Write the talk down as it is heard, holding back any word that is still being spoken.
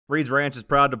Reed's Ranch is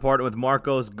proud to partner with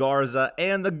Marcos Garza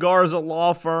and the Garza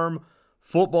Law Firm.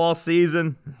 Football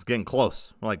season, it's getting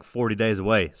close. We're like 40 days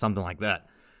away, something like that.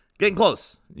 Getting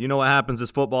close. You know what happens this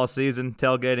football season,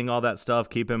 tailgating, all that stuff.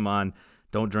 Keep in mind,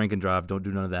 don't drink and drive. Don't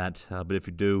do none of that. But if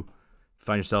you do,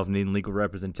 find yourself needing legal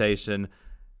representation,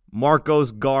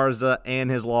 Marcos Garza and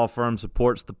his law firm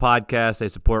supports the podcast. They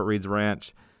support Reed's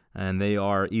Ranch, and they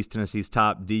are East Tennessee's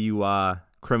top DUI,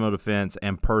 criminal defense,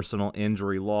 and personal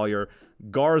injury lawyer.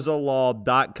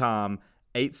 GarzaLaw.com,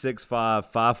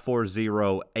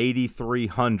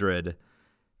 865-540-8300.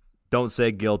 Don't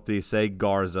say guilty, say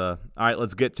Garza. All right,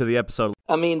 let's get to the episode.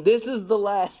 I mean, this is the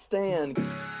last stand.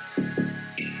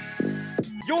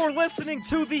 You're listening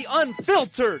to The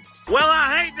Unfiltered. Well,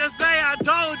 I hate to say I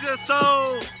told you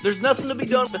so. There's nothing to be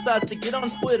done besides to get on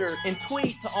Twitter and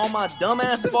tweet to all my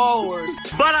dumbass followers.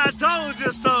 But I told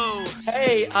you so.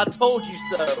 Hey, I told you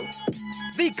so.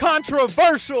 The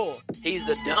Controversial. He's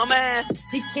a dumbass.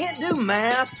 He can't do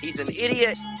math. He's an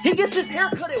idiot. He gets his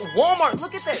haircut at Walmart.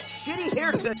 Look at that shitty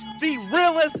haircut. The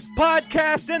realest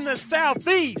podcast in the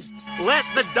Southeast. Let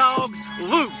the dogs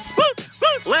loose.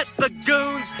 Let the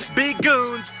goons be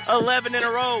goons. 11 in a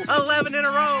row. 11 in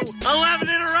a row. 11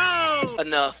 in a row.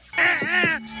 Enough.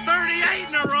 38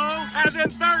 in a row. As in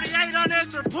 38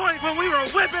 unanswered points when we were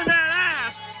whipping that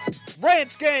ass.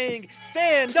 Ranch Gang,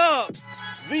 stand up.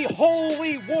 The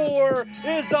holy war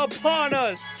is upon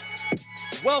us.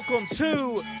 Welcome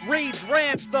to Reed's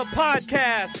Ranch, the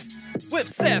podcast with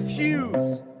Seth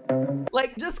Hughes.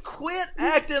 Like, just quit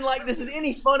acting like this is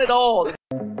any fun at all.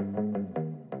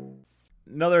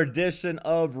 Another edition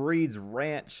of Reed's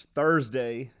Ranch,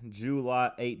 Thursday,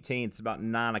 July 18th. It's about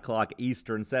 9 o'clock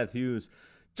Eastern. Seth Hughes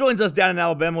joins us down in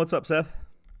Alabama. What's up, Seth?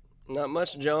 Not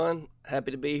much, John.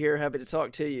 Happy to be here. Happy to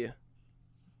talk to you.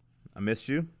 I missed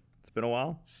you. It's been a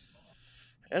while.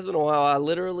 It has been a while. I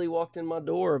literally walked in my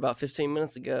door about 15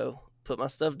 minutes ago, put my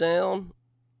stuff down,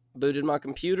 booted my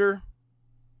computer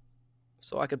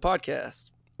so I could podcast.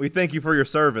 We thank you for your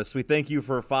service. We thank you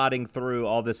for fighting through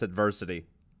all this adversity.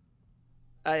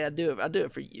 I do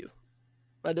it for you.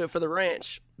 I do it for the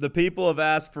ranch. The people have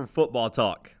asked for football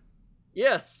talk.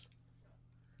 Yes.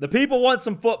 The people want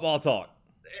some football talk.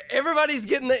 Everybody's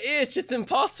getting the itch. It's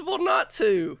impossible not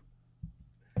to.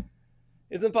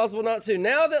 It's impossible not to.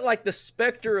 Now that, like, the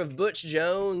specter of Butch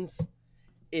Jones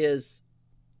is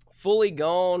fully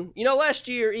gone. You know, last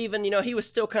year even, he was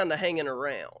still kind of hanging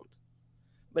around.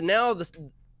 But now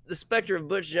the specter of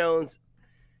Butch Jones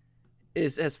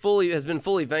has been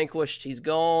fully vanquished. He's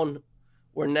gone.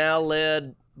 We're now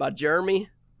led by Jeremy.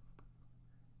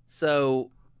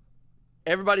 So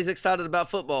everybody's excited about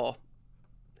football.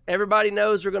 Everybody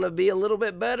knows we're going to be a little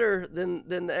bit better than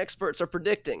the experts are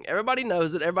predicting. Everybody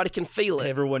knows it. Everybody can feel it.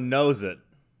 Everyone knows it.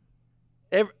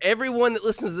 Everyone that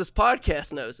listens to this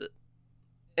podcast knows it.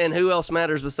 And who else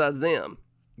matters besides them?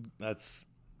 I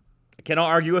cannot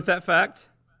argue with that fact.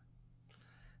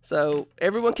 So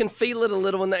everyone can feel it a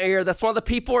little in the air. That's why the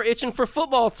people are itching for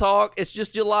football talk. It's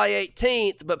just July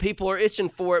 18th, but people are itching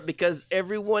for it because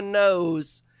everyone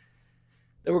knows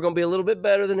that we're going to be a little bit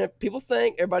better than people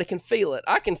think. Everybody can feel it.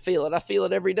 I can feel it. I feel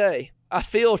it every day. I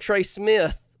feel Trey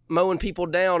Smith mowing people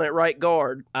down at right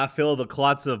guard. I feel the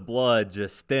clots of blood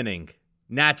just thinning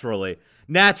naturally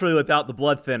without the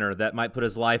blood thinner that might put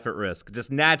his life at risk. Just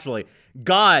naturally.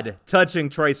 God touching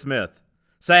Trey Smith.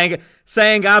 Saying,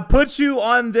 I put you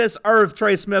on this earth,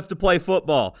 Trey Smith, to play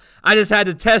football. I just had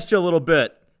to test you a little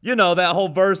bit. You know, that whole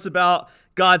verse about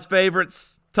God's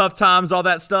favorites, tough times, all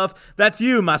that stuff. That's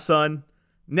you, my son.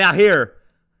 Now here,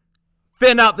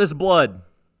 thin out this blood.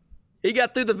 He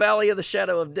got through the valley of the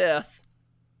shadow of death.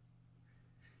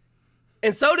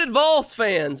 And so did Vols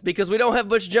fans, because we don't have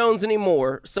Butch Jones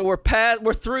anymore. So we're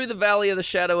through the valley of the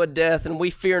shadow of death, and we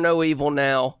fear no evil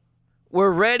now.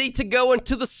 We're ready to go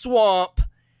into the swamp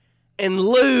and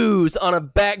lose on a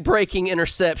back-breaking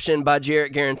interception by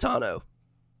Jarrett Garantano.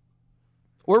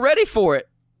 We're ready for it.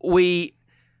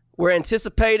 We're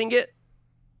anticipating it.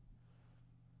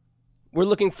 We're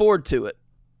looking forward to it.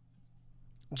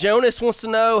 Jonas wants to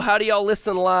know, how do y'all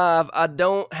listen live? I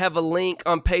don't have a link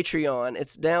on Patreon.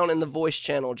 It's down in the voice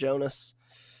channel, Jonas.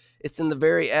 It's in the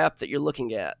very app that you're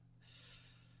looking at.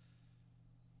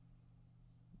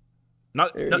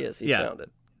 There he is. He found it.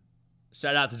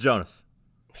 Shout out to Jonas.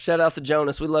 Shout out to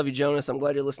Jonas. We love you, Jonas. I'm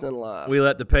glad you're listening live. We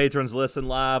let the patrons listen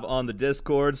live on the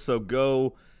Discord, so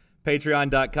go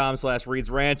patreon.com/Reed's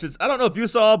Ranch. I don't know if you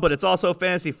saw, but it's also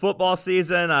fantasy football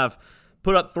season. I've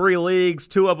put up 3 leagues.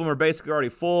 2 of them are basically already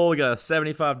full. We got a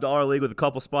 $75 league with a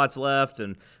couple spots left,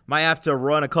 and might have to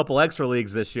run a couple extra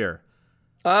leagues this year.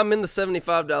 I'm in the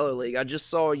 $75 league. I just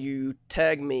saw you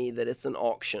tag me that it's an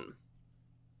auction.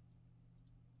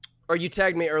 Or you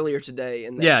tagged me earlier today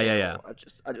in that Yeah. channel.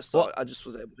 I just saw Well, it. I just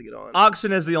was able to get on.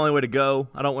 Auction is the only way to go.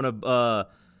 I don't want to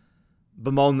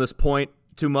bemoan this point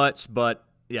too much, but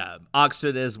yeah,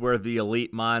 auction is where the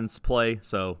elite minds play.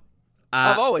 So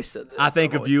I've always said this. I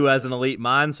think I've of you always as an elite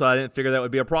mind, so I didn't figure that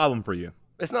would be a problem for you.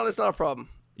 It's not a problem.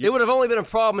 It would have only been a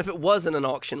problem if it wasn't an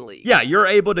auction league. Yeah, you're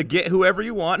able to get whoever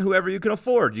you want, whoever you can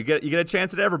afford. You get a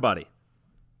chance at everybody.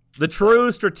 The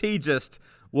true strategist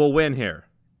will win here.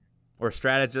 Or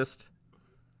strategist.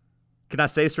 Can I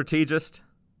say strategist?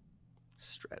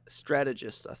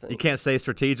 Strategist, I think. You can't say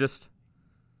strategist?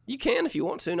 You can if you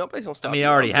want to. Nobody's going to stop I mean, you. I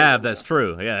already I'm saying have. that. That's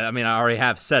true. Yeah, I mean, I already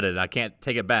have said it. I can't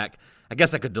take it back. I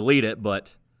guess I could delete it,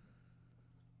 but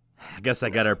I guess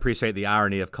I got to appreciate the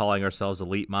irony of calling ourselves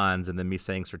elite minds and then me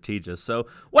saying strategist. So,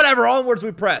 whatever. Onwards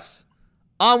we press.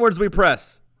 Onwards we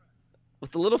press.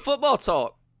 With the little football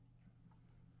talk.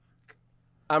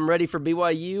 I'm ready for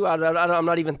BYU. I'm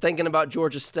not even thinking about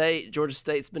Georgia State. Georgia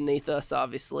State's beneath us,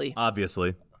 obviously.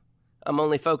 Obviously. I'm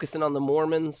only focusing on the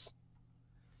Mormons.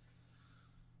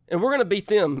 And we're going to beat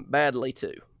them badly,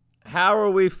 too. How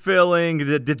are we feeling?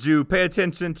 Did you pay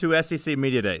attention to SEC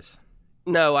Media Days?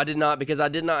 No, I did not, because I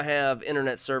did not have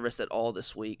internet service at all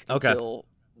this week until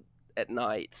at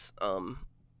night.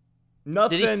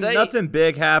 Nothing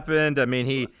big happened. I mean,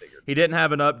 he didn't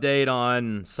have an update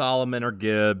on Solomon or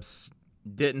Gibbs.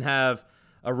 Didn't have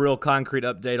a real concrete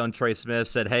update on Trey Smith.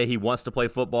 Said, hey, he wants to play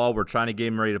football. We're trying to get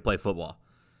him ready to play football.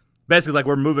 Basically, like,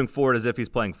 we're moving forward as if he's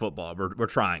playing football. We're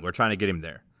trying to get him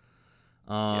there.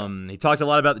 He talked a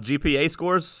lot about the GPA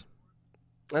scores.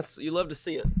 You love to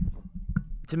see it.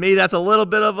 To me, that's a little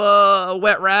bit of a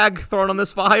wet rag thrown on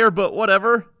this fire, but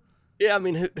whatever. Yeah, I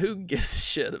mean, who gives a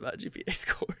shit about GPA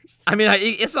scores? I mean,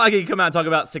 it's not like he can come out and talk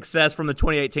about success from the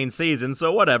 2018 season,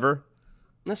 so whatever.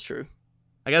 That's true.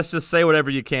 I guess just say whatever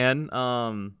you can.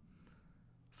 Can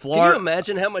you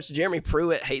imagine how much Jeremy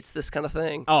Pruitt hates this kind of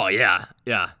thing? Oh, yeah.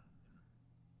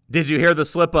 Did you hear the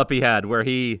slip-up he had where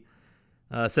he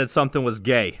said something was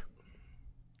gay?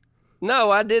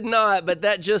 No, I did not, but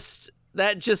that just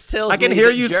tells me I can hear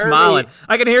that you Jeremy, smiling.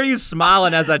 I can hear you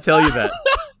smiling as I tell you that.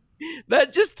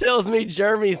 That just tells me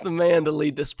Jeremy's the man to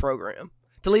lead this program.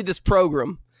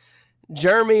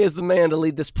 Jeremy is the man to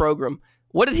lead this program.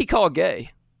 What did he call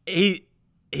gay? He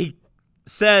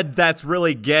said that's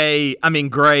really gay. I mean,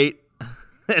 great.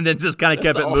 And then just kind of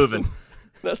kept it moving.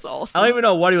 That's awesome. I don't even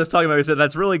know what he was talking about. He said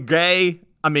that's really gay.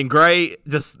 I mean, great.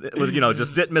 Just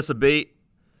didn't miss a beat.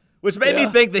 Which made me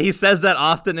think that he says that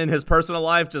often in his personal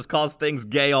life, just calls things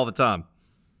gay all the time.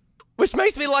 Which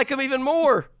makes me like him even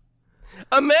more.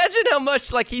 Imagine how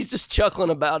much like he's just chuckling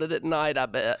about it at night, I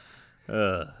bet.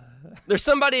 There's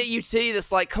somebody at UT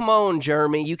that's like, come on,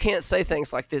 Jeremy, you can't say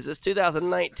things like this. It's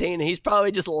 2019, and he's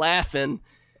probably just laughing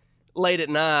late at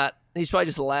night. He's probably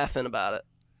just laughing about it.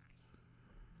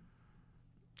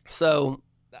 So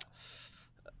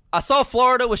I saw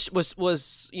Florida was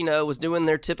doing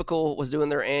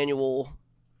their annual,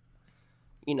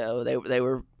 they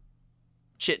were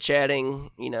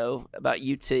chit-chatting, about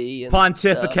UT and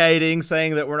pontificating, stuff.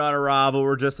 saying that we're not a rival,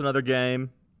 we're just another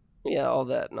game. Yeah, all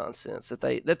that nonsense that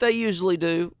they usually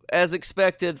do, as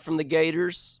expected from the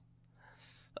Gators.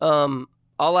 All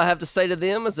I have to say to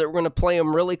them is that we're going to play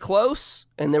them really close,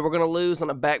 and then we're going to lose on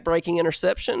a back-breaking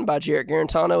interception by Jarrett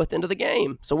Garantano at the end of the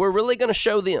game. So we're really going to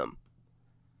show them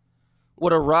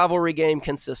what a rivalry game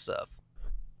consists of.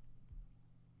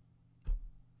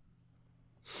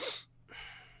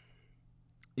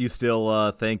 You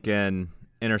still thinking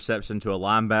interception to a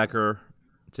linebacker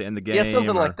to end the game? Yeah,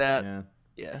 something like that.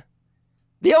 Yeah.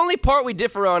 The only part we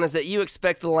differ on is that you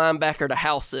expect the linebacker to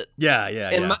house it. Yeah.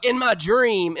 In my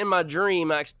dream,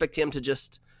 I expect him to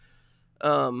just,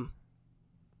 fall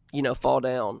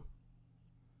down.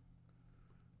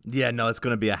 Yeah, no, it's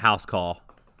going to be a house call.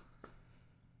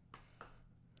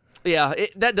 Yeah,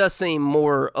 that does seem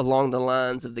more along the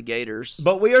lines of the Gators.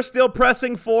 But we are still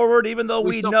pressing forward, even though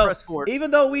we know, press forward. even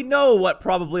though we know what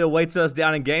probably awaits us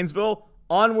down in Gainesville.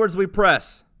 Onwards we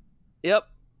press. Yep.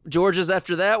 Georgia's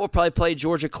after that. We'll probably play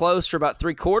Georgia close for about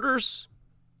 3 quarters.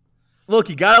 Look,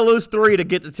 you got to lose 3 to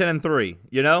get to 10-3.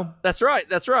 You know. That's right.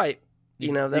 That's right.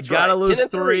 You got to lose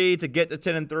 3 to get to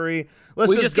 10-3.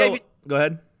 Let's just go. Go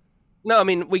ahead. No, I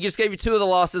mean we just gave you 2 of the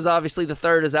losses. Obviously, the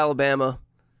third is Alabama.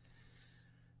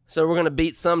 So we're going to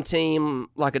beat some team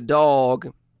like a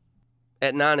dog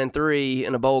at 9-3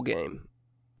 in a bowl game.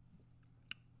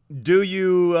 Do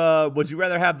you? Would you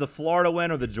rather have the Florida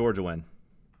win or the Georgia win?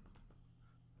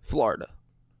 Florida.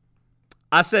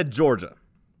 I said Georgia.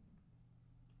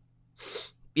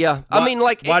 Yeah,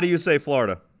 why do you say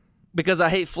Florida? Because I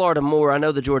hate Florida more. I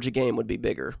know the Georgia game would be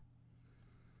bigger.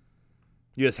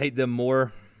 You just hate them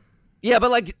more? Yeah,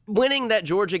 but like winning that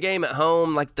Georgia game at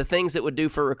home, like the things it would do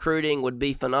for recruiting would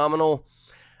be phenomenal.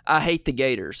 I hate the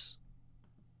Gators.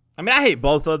 I mean, I hate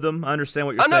both of them. I understand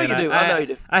what you're saying. I know you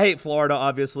do. I hate Florida,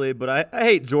 obviously, but I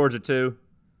hate Georgia too.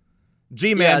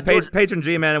 G-Man, Patron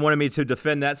G-Man wanted me to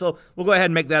defend that, so we'll go ahead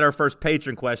and make that our first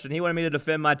patron question. He wanted me to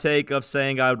defend my take of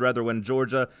saying I would rather win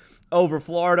Georgia over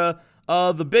Florida.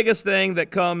 The biggest thing that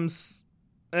comes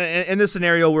in this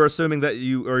scenario, we're assuming that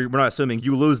we're not assuming,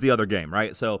 you lose the other game,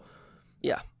 right? So,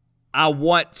 yeah. I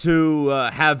want to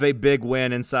have a big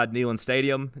win inside Neyland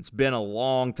Stadium. It's been a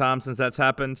long time since that's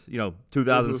happened.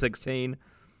 2016.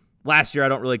 Last year, I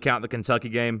don't really count the Kentucky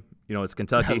game. It's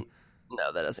Kentucky.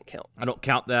 No, that doesn't count. I don't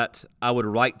count that. I would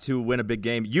like to win a big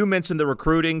game. You mentioned the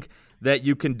recruiting that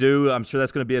you can do. I'm sure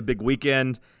that's going to be a big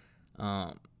weekend.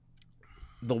 The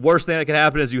worst thing that could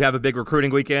happen is you have a big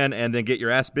recruiting weekend and then get your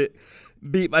ass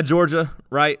beat by Georgia,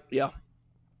 right? Yeah.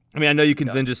 I mean, I know you can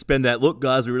then just spend that, look,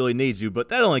 guys, we really need you, but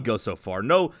that only goes so far.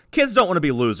 No, kids don't want to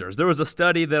be losers. There was a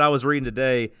study that I was reading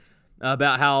today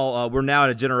about how we're now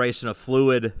in a generation of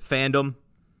fluid fandom.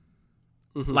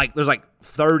 Mm-hmm. Like, there's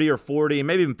 30 or 40,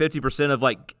 maybe even 50% of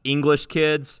English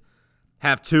kids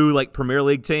have two Premier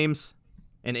League teams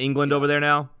in England over there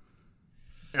now.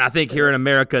 And I think here in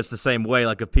America it's the same way.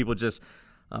 If people just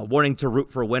wanting to root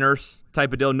for winners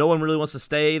type of deal, no one really wants to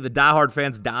stay. The diehard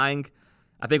fans dying.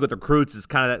 I think with recruits it's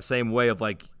kind of that same way of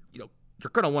you're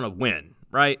going to want to win,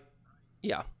 right?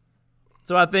 Yeah.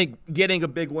 So I think getting a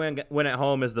big win at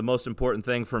home is the most important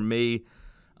thing for me.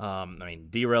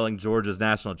 Derailing Georgia's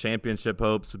national championship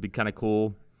hopes would be kind of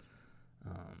cool.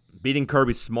 Beating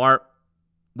Kirby Smart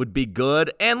would be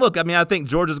good. And look, I think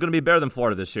Georgia's going to be better than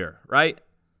Florida this year, right?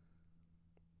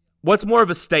 What's more of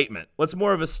a statement? What's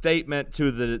more of a statement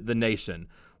to the nation?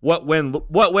 What win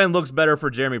looks better for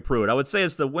Jeremy Pruitt? I would say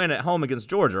it's the win at home against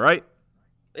Georgia, right?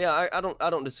 Yeah, I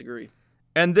don't disagree.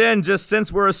 And then just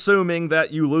since we're assuming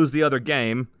that you lose the other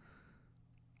game,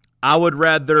 I would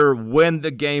rather win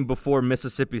the game before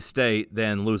Mississippi State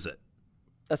than lose it.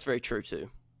 That's very true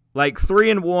too.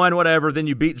 3-1, whatever, then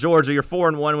you beat Georgia. You're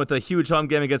 4-1 with a huge home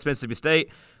game against Mississippi State.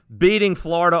 Beating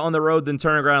Florida on the road, then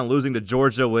turning around and losing to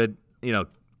Georgia would,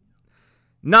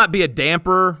 not be a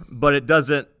damper, but it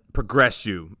doesn't progress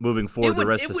you moving forward the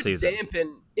rest of the season.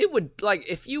 It would,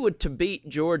 if you were to beat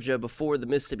Georgia before the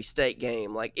Mississippi State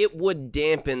game, it would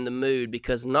dampen the mood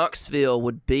because Knoxville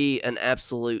would be an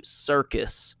absolute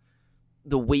circus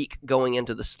the week going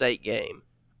into the state game.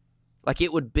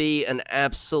 It would be an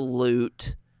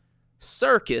absolute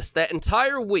circus. That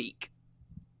entire week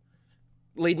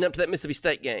leading up to that Mississippi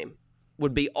State game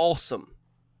would be awesome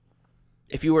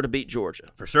if you were to beat Georgia.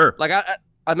 For sure.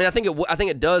 I think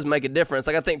it does make a difference.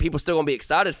 I think people still going to be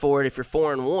excited for it if you're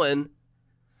 4-1.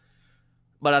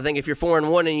 But I think if you're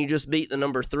 4-1 and you just beat the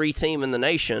number 3 team in the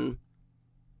nation.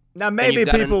 Now, maybe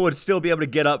people would still be able to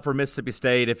get up for Mississippi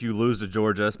State if you lose to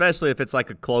Georgia, especially if it's a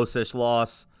close-ish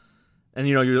loss and,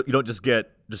 you don't just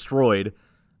get destroyed.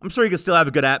 I'm sure you can still have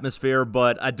a good atmosphere,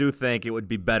 but I do think it would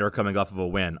be better coming off of a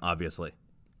win, obviously.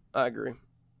 I agree.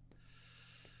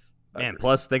 Man,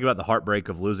 plus think about the heartbreak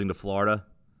of losing to Florida.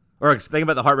 Or think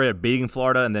about the heartbreak of beating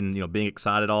Florida and then, being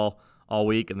excited all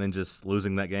week and then just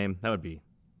losing that game. That would be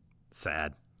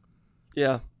sad.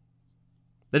 Yeah.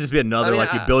 That'd just be another,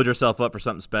 you build yourself up for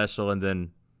something special and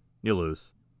then you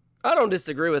lose. I don't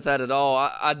disagree with that at all.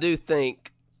 I do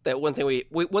think that one thing we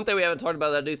haven't talked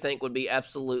about that I do think would be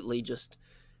absolutely just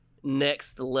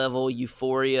next level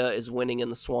euphoria is winning in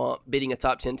the Swamp, beating a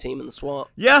top 10 team in the Swamp.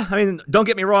 Yeah, don't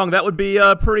get me wrong, that would be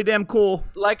pretty damn cool.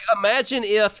 Imagine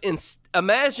if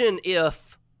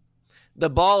the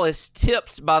ball is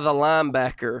tipped by the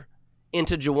linebacker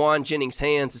into Jawan Jennings'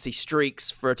 hands as he streaks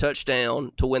for a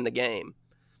touchdown to win the game.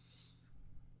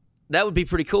 That would be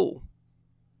pretty cool.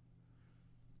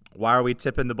 Why are we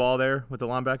tipping the ball there with the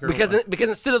linebacker? Because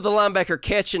instead of the linebacker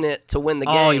catching it to win the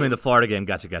game. Oh, you mean the Florida game.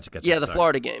 Gotcha. Yeah, the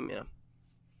Florida game, yeah.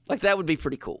 That would be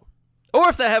pretty cool. Or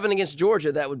if that happened against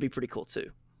Georgia, that would be pretty cool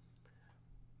too.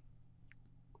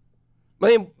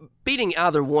 Beating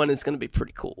either one is going to be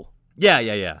pretty cool.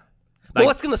 Yeah. But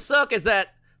what's going to suck is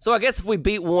that, so I guess if we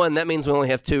beat one, that means we only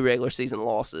have 2 regular season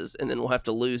losses, and then we'll have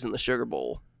to lose in the Sugar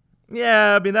Bowl.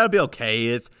 Yeah, that would be okay.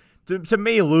 It's to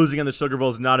me, losing in the Sugar Bowl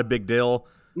is not a big deal.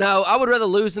 No, I would rather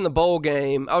lose in the bowl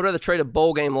game. I would rather trade a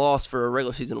bowl game loss for a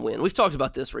regular season win. We've talked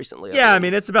about this recently. Yeah,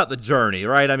 it's about the journey,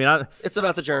 right? It's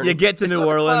about the journey. You get to New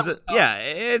Orleans. Yeah,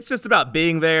 it's just about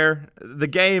being there. The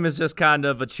game is just kind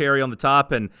of a cherry on the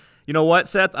top. And you know what,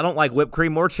 Seth? I don't like whipped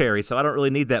cream or cherry, so I don't really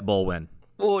need that bowl win.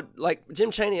 Well,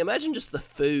 Jim Chaney, imagine just the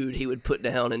food he would put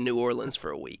down in New Orleans for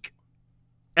a week.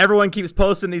 Everyone keeps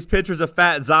posting these pictures of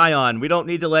Fat Zion. We don't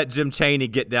need to let Jim Chaney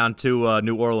get down to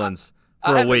New Orleans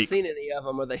for a week. I haven't seen any of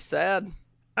them. Are they sad?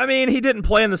 I mean, he didn't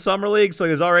play in the summer league, so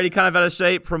he was already kind of out of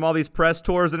shape from all these press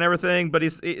tours and everything. But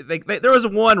there was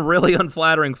one really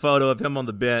unflattering photo of him on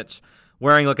the bench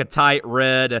wearing like a tight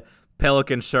red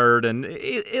Pelican shirt, and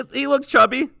he looked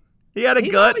chubby. He had a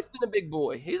gut. He's always been a big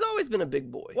boy. He's always been a big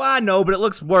boy. Well, I know, but it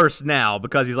looks worse now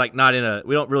because he's like not in a.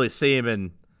 We don't really see him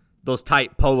in those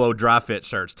tight polo dry fit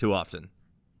shirts too often.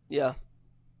 Yeah.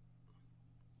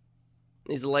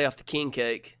 Needs to lay off the king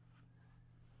cake.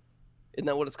 Isn't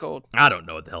that what it's called? I don't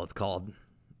know what the hell it's called.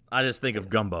 I just think of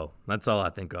gumbo. That's all I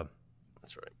think of.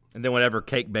 That's right. And then whatever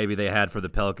cake baby they had for the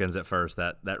Pelicans at first,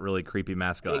 that really creepy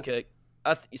mascot. King cake.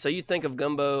 So you think of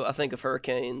gumbo, I think of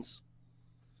hurricanes.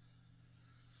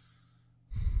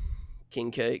 King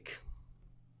cake.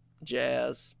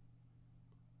 Jazz.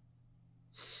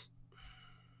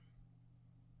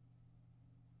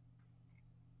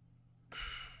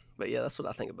 But yeah, that's what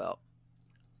I think about.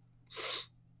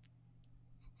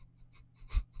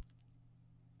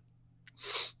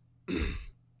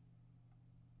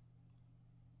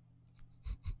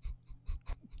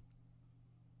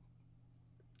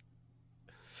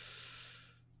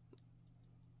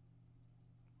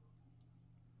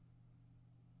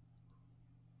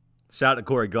 Shout out to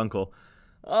Corey Gunkel.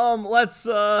 Let's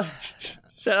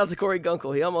Shout out to Corey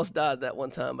Gunkel. He almost died that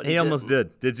one time, but he almost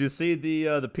didn't. did. Did you see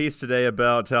the piece today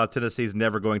about how Tennessee's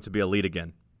never going to be elite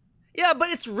again? Yeah, but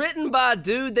it's written by a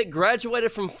dude that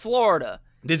graduated from Florida.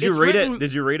 Did you read it?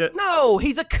 Did you read it? No,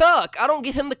 he's a cuck. I don't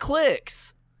give him the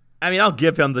clicks. I mean, I'll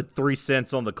give him the 3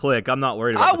 cents on the click. I'm not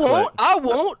worried about I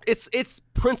won't. It's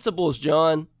principles,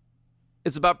 John.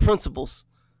 It's about principles.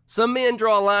 Some men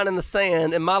draw a line in the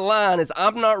sand, and my line is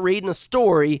I'm not reading a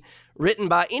story written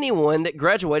by anyone that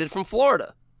graduated from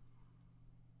Florida.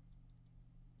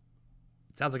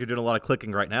 Sounds like you're doing a lot of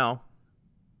clicking right now.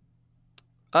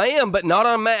 I am, but not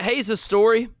on Matt Hayes'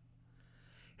 story.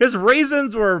 His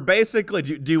reasons were basically.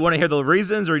 Do you want to hear the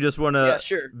reasons, or you just want to? Yeah,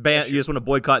 sure. You just want to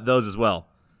boycott those as well.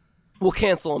 We'll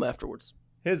cancel them afterwards.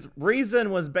 His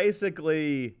reason was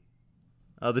basically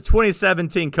the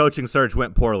 2017 coaching search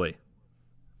went poorly.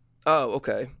 Oh,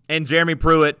 okay. And Jeremy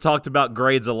Pruitt talked about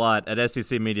grades a lot at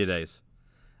SEC Media Days.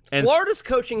 And Florida's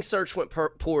coaching search went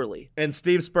poorly. And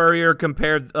Steve Spurrier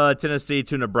compared Tennessee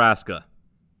to Nebraska.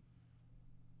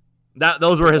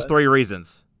 Those were his 3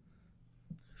 reasons.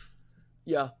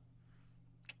 Yeah.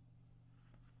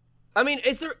 I mean,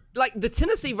 is there, like, the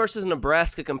Tennessee versus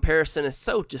Nebraska comparison is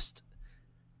so just,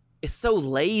 it's so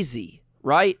lazy,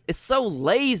 right? It's so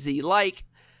lazy. Like,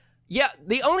 yeah,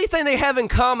 the only thing they have in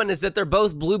common is that they're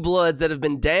both blue bloods that have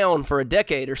been down for a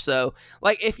decade or so.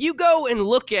 Like, if you go and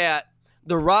look at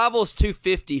the Rivals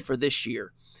 250 for this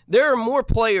year, there are more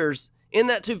players in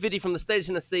that 250 from the state of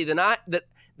Tennessee than I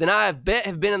have bet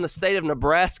have been in the state of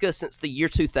Nebraska since the year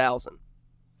 2000.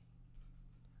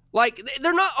 Like,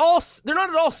 they're not at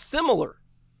all similar.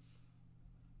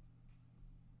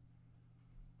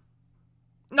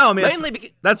 No, I mean, mainly because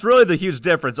that's really the huge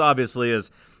difference, obviously,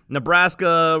 is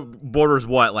Nebraska borders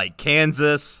what, like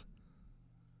Kansas?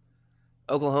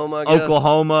 Oklahoma, I guess.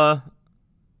 Oklahoma.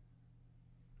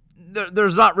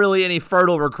 There's not really any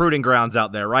fertile recruiting grounds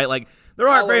out there, right? Like, there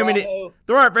aren't very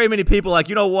many people like,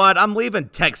 you know what, I'm leaving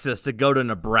Texas to go to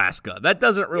Nebraska. That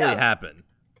doesn't really happen.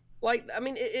 Like, I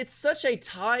mean, it's such a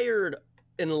tired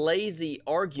and lazy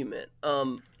argument.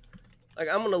 Like,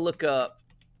 I'm gonna look up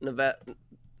Nevada.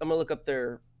 I'm gonna look up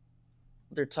their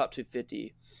top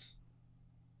 250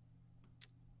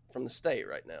 from the state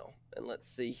right now, and let's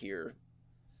see here.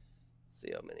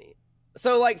 See how many.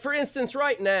 So, like, for instance,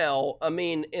 right now, I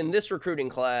mean, in this recruiting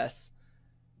class,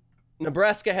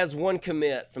 Nebraska has 1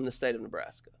 commit from the state of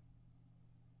Nebraska.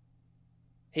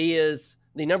 He is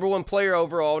the number 1 player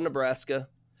overall in Nebraska.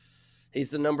 He's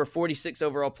the number 46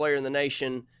 overall player in the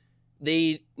nation.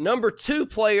 The number 2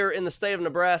 player in the state of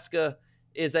Nebraska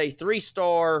is a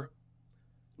 3-star,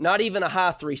 not even a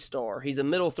high 3-star. He's a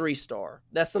middle 3-star.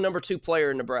 That's the number 2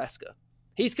 player in Nebraska.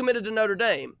 He's committed to Notre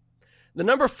Dame. The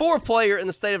number 4 player in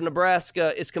the state of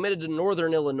Nebraska is committed to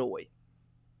Northern Illinois.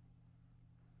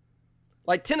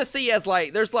 Like, Tennessee has,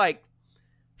 like, there's like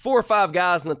 4 or 5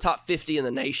 guys in the top 50 in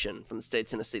the nation from the state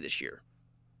of Tennessee this year.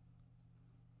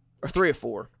 Or 3 or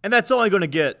 4. And that's only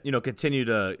going to continue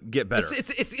to get better.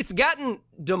 It's gotten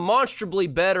demonstrably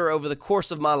better over the course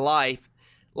of my life.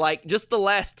 Like, just the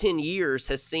last 10 years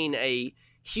has seen a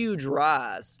huge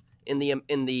rise in the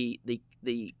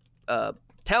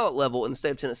talent level in the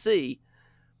state of Tennessee.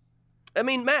 I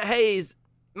mean, Matt Hayes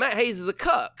is a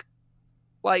cuck.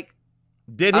 Like,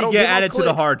 did he get added to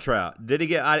the hard drive? Did he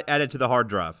get added to the hard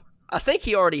drive? I think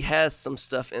he already has some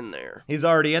stuff in there. He's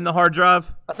already in the hard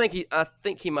drive? I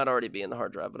think he might already be in the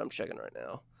hard drive, but I'm checking right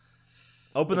now.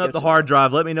 Open up the hard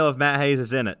drive. Let me know if Matt Hayes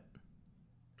is in it.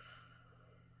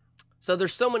 So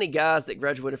there's so many guys that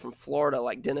graduated from Florida,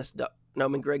 like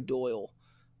Greg Doyle.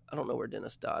 I don't know where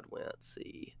Dennis Dodd went. Let's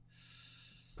see.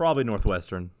 Probably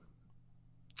Northwestern.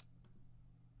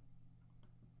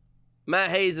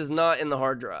 Matt Hayes is not in the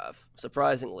hard drive,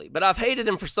 surprisingly. But I've hated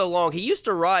him for so long. He used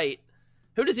to write.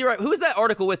 Who does he write? Who is that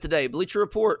article with today? Bleacher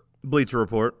Report? Bleacher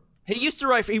Report. He used to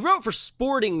write. He wrote for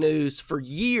Sporting News for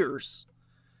years.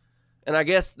 And I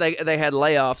guess they had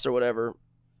layoffs or whatever.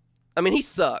 I mean, he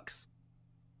sucks.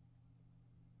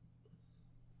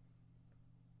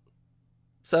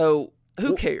 So,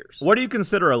 who cares? What do you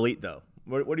consider elite, though?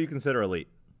 What do you consider elite?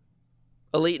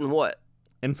 Elite in what?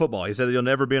 In football. He said that you'll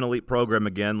never be an elite program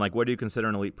again. Like, what do you consider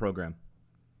an elite program?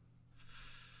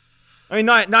 I mean,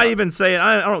 not even saying,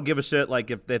 I don't give a shit, like,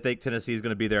 if they think Tennessee is going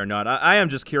to be there or not. I am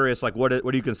just curious, like, what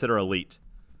do you consider elite?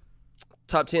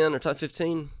 Top 10 or top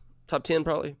 15? Top 10,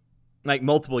 probably. Like,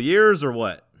 multiple years or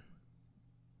what?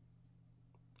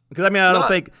 Because, I mean, I don't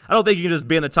think you can just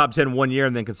be in the top 10 one year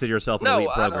and then consider yourself an elite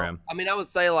program. I mean, I would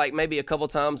say, like, maybe a couple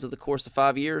times of the course of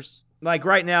 5 years. Like,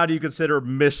 right now, do you consider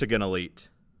Michigan elite?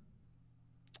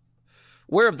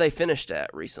 Where have they finished at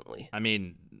recently? I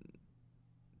mean,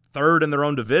 third in their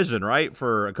own division, right,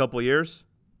 for a couple of years?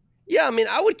 Yeah, I mean,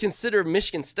 I would consider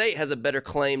Michigan State has a better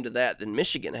claim to that than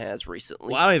Michigan has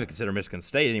recently. Well, I don't even consider Michigan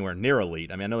State anywhere near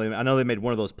elite. I mean, I know they made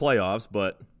one of those playoffs,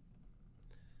 but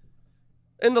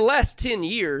in the last 10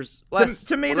 years,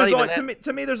 to me,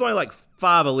 there's only like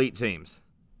 5 elite teams.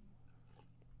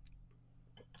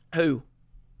 Who?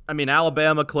 I mean,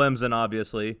 Alabama, Clemson,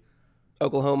 obviously.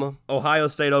 Oklahoma. Ohio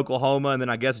State, Oklahoma, and then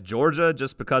I guess Georgia,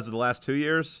 just because of the last 2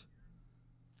 years.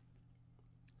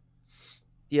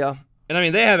 Yeah. And I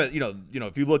mean, they haven't,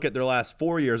 if you look at their last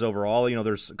 4 years overall,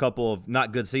 there's a couple of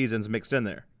not good seasons mixed in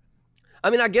there. I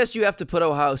mean, I guess you have to put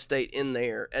Ohio State in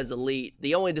there as elite.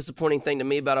 The only disappointing thing to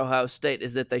me about Ohio State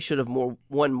is that they should have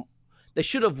won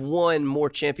more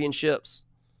championships.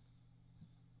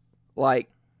 Like,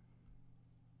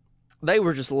 they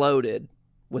were just loaded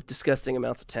with disgusting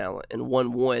amounts of talent and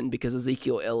won one because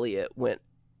Ezekiel Elliott went,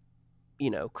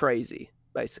 crazy,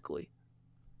 basically.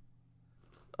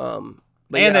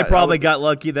 They probably got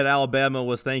lucky that Alabama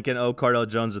was thinking, Cardale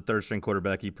Jones, the third-string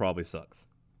quarterback, he probably sucks.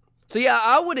 So, yeah,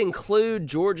 I would include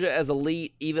Georgia as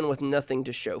elite even with nothing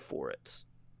to show for it.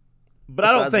 But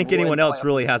I don't think anyone else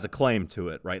really has a claim to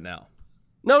it right now.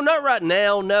 No, not right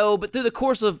now, no. But through the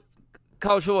course of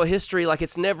college football history, like,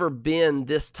 it's never been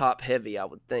this top-heavy, I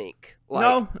would think.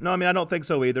 Like, no, I mean, I don't think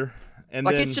so either. And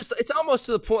like, it's almost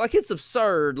to the point, like, it's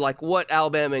absurd, like, what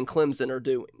Alabama and Clemson are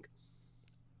doing.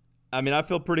 I mean, I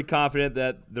feel pretty confident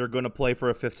that they're going to play for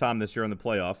a 5th time this year in the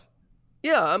playoff.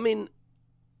 Yeah, I mean,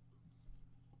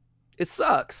 it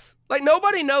sucks. Like,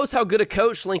 nobody knows how good a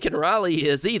coach Lincoln Riley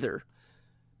is either.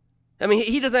 I mean,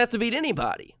 he doesn't have to beat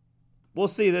anybody. We'll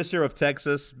see this year of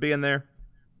Texas being there.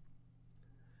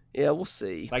 Yeah, we'll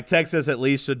see. Like, Texas at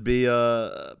least should be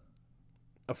a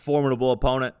formidable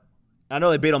opponent. I know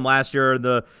they beat them last year in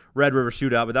the Red River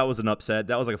Shootout, but that was an upset.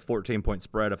 That was like a 14-point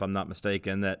spread, if I'm not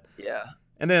mistaken. Yeah.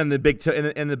 And then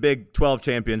in the Big 12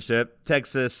 championship,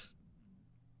 Texas,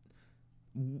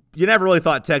 you never really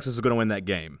thought Texas was going to win that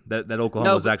game. That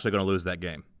Oklahoma was actually going to lose that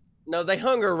game. No, they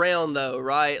hung around though,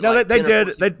 right? No, like they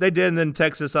did. They did, and then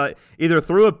Texas either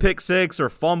threw a pick six or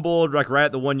fumbled like right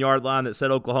at the 1-yard line that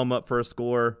set Oklahoma up for a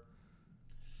score.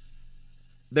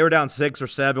 They were down 6 or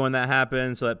 7 when that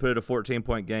happened, so that put it a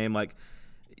 14-point game. Like,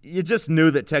 you just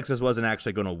knew that Texas wasn't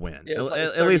actually going to win. Yeah,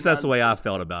 at least that's the way I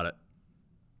felt about it.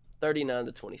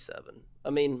 39-27. I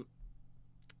mean,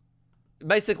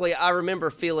 basically, I remember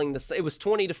feeling this. It was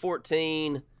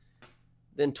 20-14,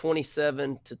 then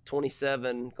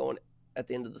 27-27 going at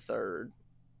the end of the third.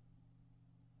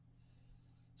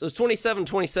 So it was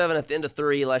 27-27 at the end of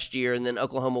 3 last year, and then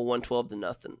Oklahoma won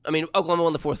 12-0. I mean, Oklahoma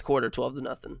won the fourth quarter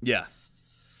 12-0. Yeah.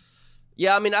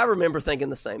 Yeah, I mean, I remember thinking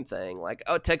the same thing. Like,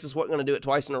 Texas wasn't going to do it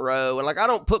twice in a row. And, like, I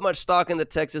don't put much stock in the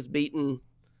Texas beating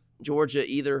Georgia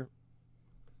either.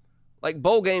 Like,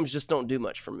 bowl games just don't do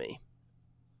much for me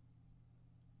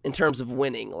in terms of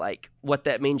winning, like, what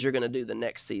that means you're going to do the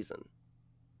next season.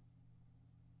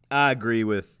 I agree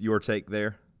with your take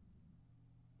there.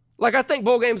 Like, I think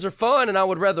bowl games are fun, and I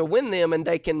would rather win them, and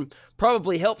they can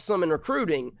probably help some in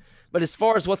recruiting. But as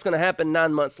far as what's going to happen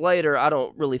 9 months later, I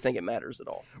don't really think it matters at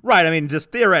all. Right. I mean,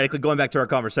 just theoretically, going back to our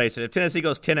conversation, if Tennessee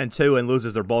goes 10-2 and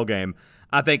loses their bowl game,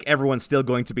 I think everyone's still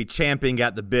going to be champing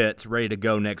at the bit, ready to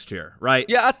go next year, right?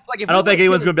 Yeah, I don't think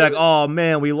anyone's going to be like, "Oh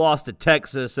man, we lost to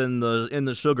Texas in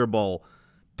the Sugar Bowl.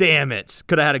 damn it,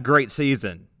 could have had a great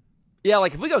season. Yeah,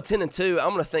 like if we go 10-2, I'm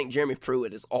gonna think Jeremy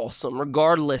Pruitt is awesome,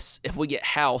 regardless if we get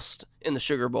housed in the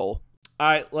Sugar Bowl. All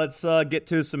right, let's get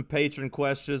to some patron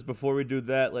questions. Before we do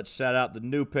that, let's shout out the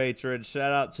new patron.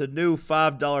 Shout out to new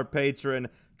 $5 patron,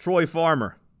 Troy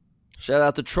Farmer. Shout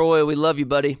out to Troy, we love you,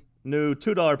 buddy. New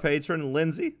 $2 patron,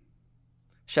 Lindsay.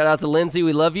 Shout out to Lindsay,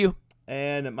 we love you.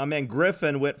 And my man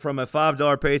Griffin went from a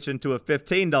 $5 patron to a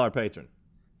 $15 patron.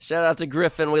 Shout out to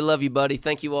Griffin, we love you, buddy.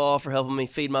 Thank you all for helping me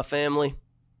feed my family.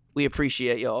 We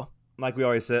appreciate y'all. Like we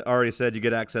already said, you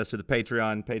get access to the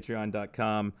Patreon,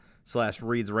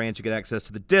 patreon.com/Reed's Ranch. You get access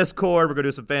to the Discord. We're going to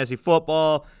do some fantasy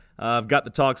football. I've got the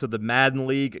talks of the Madden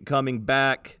League coming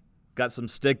back. Got some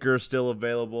stickers still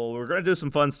available. We're going to do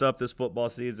some fun stuff this football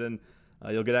season.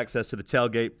 You'll get access to the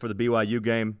tailgate for the BYU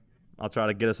game. I'll try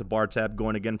to get us a bar tab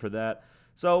going again for that.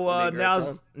 So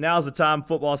now's the time.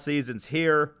 Football season's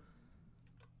here.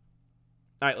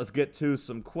 All right, let's get to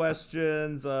some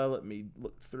questions. Let me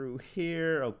look through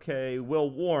here. Okay, Will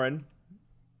Warren.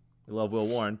 We love Will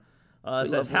Warren.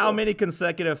 Says, how many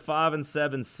consecutive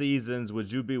 5-7 seasons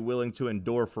would you be willing to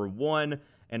endure for one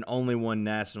and only one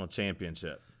national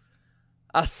championship?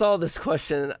 I saw this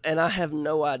question, and I have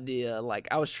no idea. Like,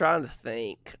 I was trying to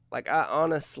think. Like, I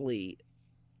honestly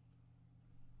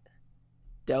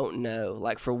don't know.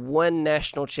 Like, for one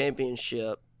national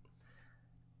championship,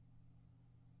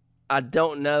 I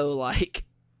don't know, like,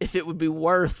 if it would be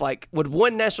worth, like, would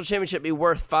one national championship be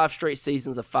worth 5 straight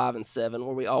seasons of 5-7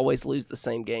 where we always lose the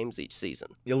same games each season?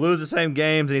 You lose the same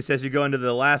games, and he says you go into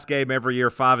the last game every year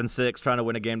 5-6 trying to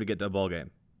win a game to get to a bowl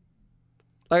game.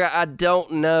 Like, I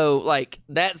don't know. Like,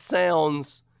 that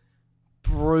sounds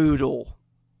brutal.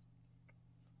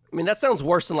 I mean, that sounds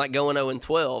worse than, like, going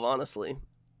 0-12, honestly.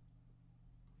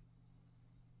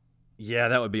 Yeah,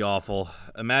 that would be awful.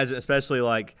 Imagine, especially,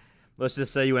 like, let's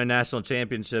just say you win a national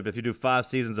championship. If you do 5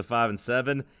 seasons of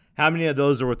 5-7, how many of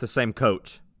those are with the same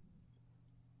coach?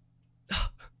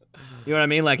 You know what I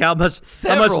mean? Like how much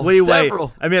leeway?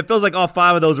 Several. I mean, it feels like all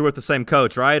 5 of those are with the same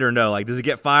coach, right? Or no? Like, does he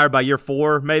get fired by year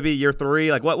 4, maybe year 3?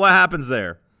 Like, what happens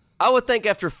there? I would think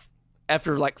after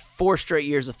like 4 straight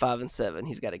years of 5-7,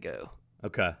 he's got to go.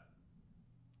 Okay.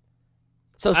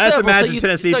 So I just imagine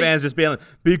Tennessee fans just being like,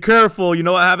 "Be careful! You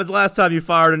know what happens last time you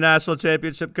fired a national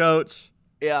championship coach."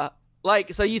 Yeah.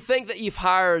 Like, so you think that you've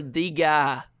hired the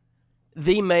guy,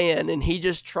 the man, and he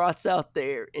just trots out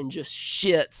there and just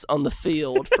shits on the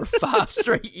field for 5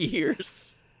 straight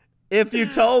years. If you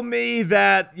told me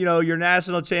that, you know, your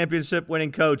national championship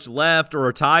winning coach left or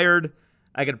retired,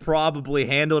 I could probably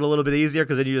handle it a little bit easier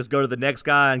because then you just go to the next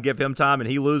guy and give him time and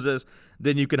he loses.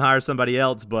 Then you can hire somebody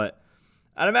else. But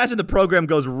I'd imagine the program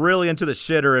goes really into the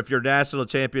shitter if your national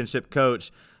championship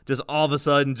coach just all of a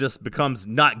sudden just becomes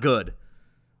not good.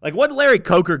 Like, what did Larry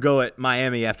Coker go at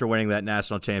Miami after winning that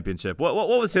national championship? What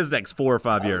was his next 4 or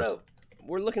 5 years? Know.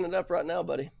 We're looking it up right now,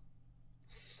 buddy.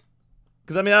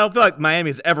 Because, I mean, I don't feel like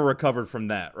Miami's ever recovered from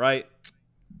that, right?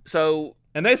 So,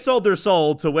 and they sold their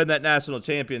soul to win that national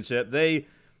championship. They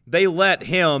let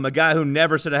him, a guy who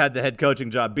never should have had the head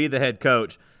coaching job, be the head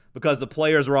coach because the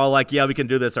players were all like, yeah, we can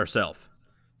do this ourselves.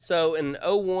 So, in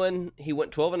 2001, he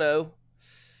went 12-0.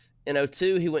 In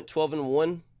 2002, he went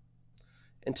 12-1.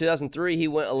 In 2003, he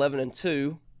went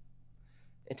 11-2.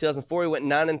 In 2004, he went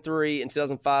 9-3. In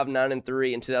 2005,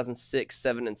 9-3. In 2006,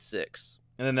 7-6.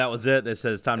 And then that was it. They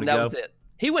said it's time to go. That was it.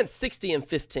 He went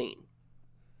 60-15,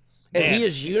 and he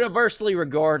is universally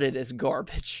regarded as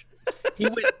garbage. He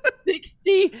went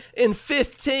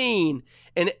 60-15,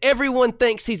 and everyone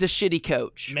thinks he's a shitty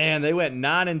coach. Man, they went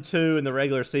 9-2 in the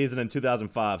regular season in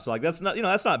 2005. So like that's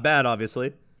not bad,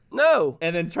 obviously. No.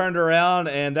 And then turned around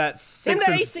and that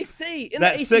ACC.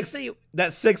 That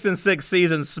 6-6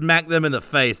 season smacked them in the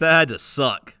face. That had to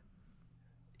suck.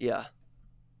 Yeah.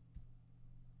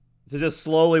 To just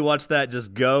slowly watch that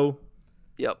just go.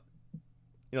 Yep.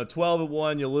 You know,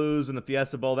 12-1, you lose in the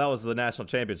Fiesta Bowl. That was the national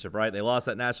championship, right? They lost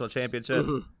that national championship.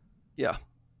 Mm-hmm. Yeah.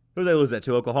 Who did they lose that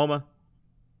to? Oklahoma?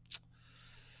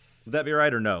 Would that be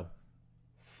right or no?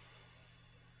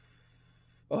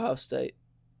 Ohio State.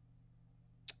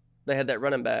 They had that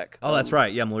running back. Oh, that's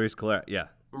right. Yeah, Maurice Claret. Yeah.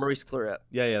 Maurice Claret.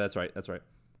 Yeah, that's right. That's right.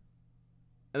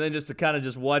 And then just to kind of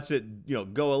just watch it, you know,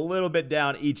 go a little bit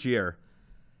down each year.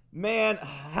 Man,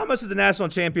 how much does a national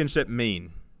championship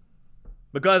mean?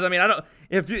 Because I mean, I don't.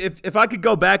 If I could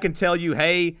go back and tell you,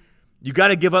 hey, you got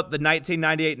to give up the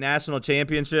 1998 national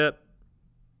championship,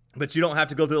 but you don't have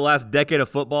to go through the last decade of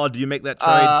football. Do you make that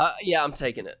trade? Yeah, I'm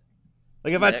taking it.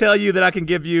 Like if I tell you that I can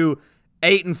give you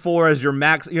 8-4 as your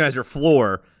max, you know, as your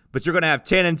floor, but you're going to have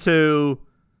 10-2,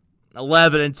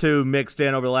 11-2 mixed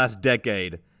in over the last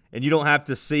decade, and you don't have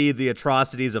to see the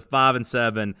atrocities of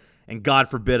 5-7 and God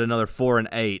forbid another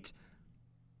 4-8,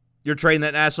 you're trading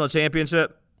that national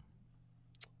championship?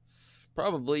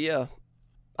 Probably, yeah.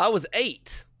 I was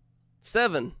 8,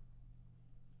 7.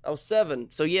 I was 7,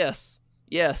 so yes.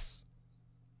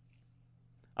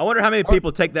 I wonder how many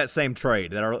people take that same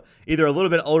trade that are either a little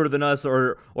bit older than us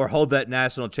or hold that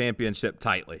national championship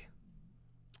tightly.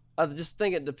 I just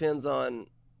think it depends on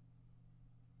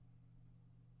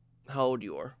how old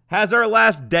you are. Has our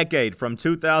last decade from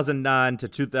 2009 to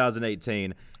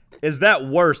 2018, is that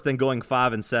worse than going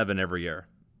 5-7 every year?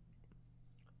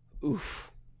 Oof.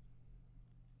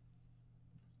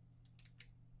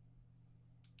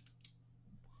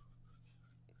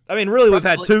 I mean, really, we've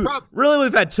had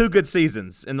Probably. two good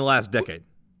seasons in the last decade.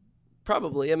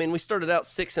 Probably. I mean, we started out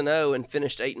 6-0 and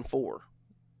finished 8-4.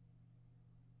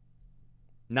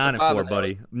 9-4,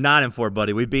 buddy. 9-4,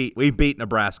 buddy. We beat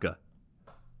Nebraska.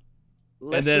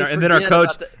 Lest And then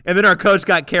our coach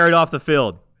got carried off the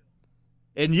field.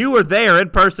 And you were there in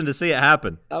person to see it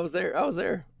happen. I was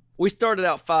there. We started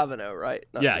out 5-0, right?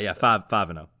 Not Yeah, 6-0.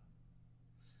 5-0.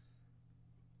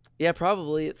 Yeah,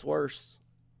 probably it's worse.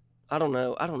 I don't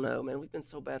know, man. We've been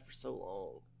so bad for so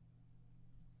long.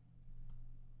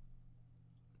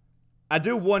 I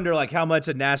do wonder like how much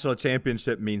a national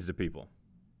championship means to people.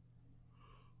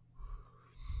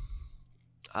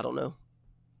 I don't know.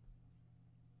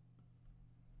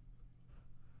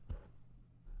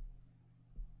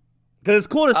 Because it's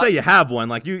cool to say you have one.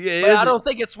 Like I don't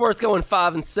think it's worth going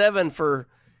 5-7 for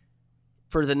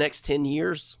the next 10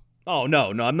 years. Oh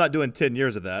no, I'm not doing 10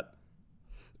 years of that.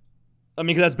 I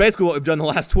mean, 'cause that's basically what we've done the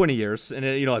last 20 years,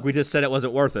 and like we just said, it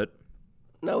wasn't worth it.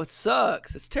 No, it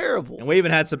sucks. It's terrible. And we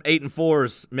even had some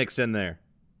 8-4s mixed in there.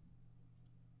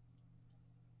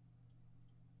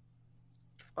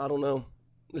 I don't know.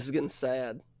 This is getting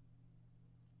sad.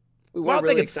 We weren't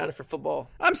really excited for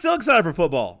football. I'm still excited for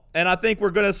football, and I think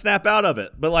we're gonna snap out of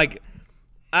it. But like,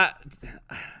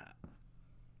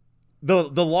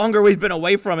 the longer we've been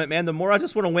away from it, man, the more I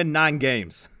just want to win 9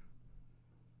 games.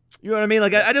 You know what I mean?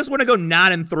 Like, I just want to go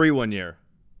 9-3 one year.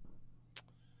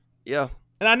 Yeah.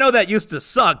 And I know that used to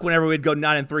suck whenever we'd go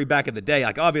 9-3 back in the day.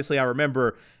 Like, obviously, I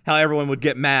remember how everyone would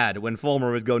get mad when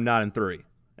Fulmer would go 9-3,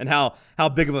 and how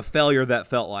big of a failure that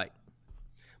felt like.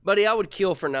 Buddy, I would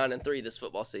kill for 9-3 this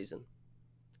football season.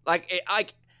 Like,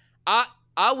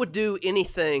 I would do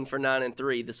anything for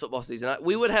 9-3 this football season.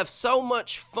 We would have so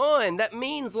much fun. That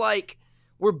means like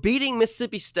we're beating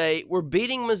Mississippi State, we're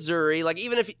beating Missouri. Like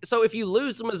if you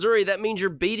lose to Missouri, that means you're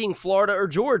beating Florida or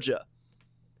Georgia.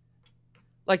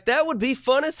 Like that would be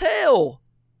fun as hell.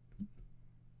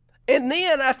 And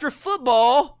then after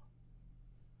football,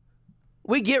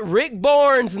 we get Rick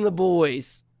Barnes and the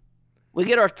boys. We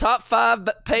get our top 5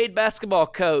 paid basketball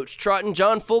coach, trotting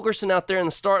John Fulkerson out there in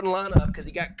the starting lineup because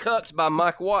he got cucked by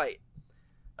Mike White.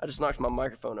 I just knocked my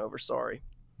microphone over, sorry.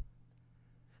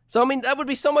 So, I mean, that would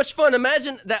be so much fun.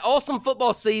 Imagine that awesome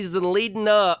football season leading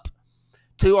up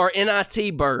to our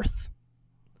NIT berth.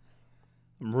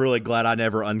 I'm really glad I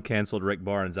never uncanceled Rick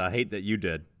Barnes. I hate that you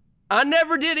did. I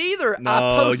never did either. No, I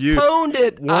postponed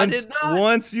it. I did not.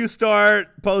 Once you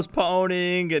start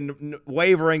postponing and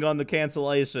wavering on the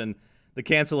cancellation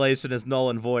is null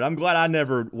and void. I'm glad I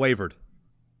never wavered.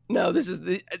 No, these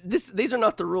are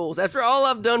not the rules. After all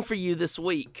I've done for you this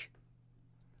week,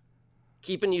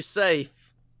 keeping you safe,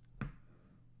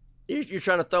 you're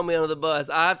trying to throw me under the bus.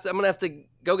 I'm going to have to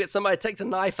go get somebody to take the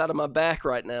knife out of my back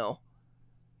right now.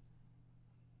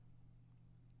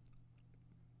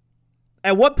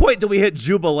 At what point do we hit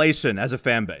jubilation as a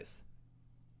fan base?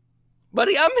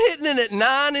 Buddy, I'm hitting it at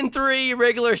 9-3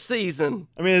 regular season.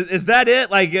 I mean, is that it?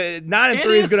 Like 9-3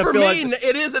 is going to feel like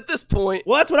it is at this point.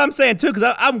 Well, that's what I'm saying too,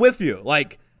 because I'm with you.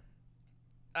 Like,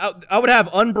 I would have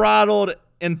unbridled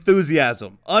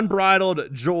enthusiasm,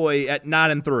 unbridled joy at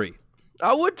 9-3.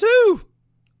 I would too.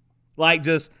 Like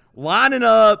just lining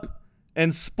up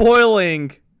and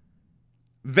spoiling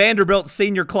Vanderbilt's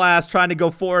senior class, trying to go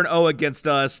 4-0 against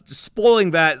us, just spoiling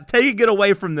that, taking it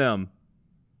away from them.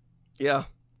 Yeah.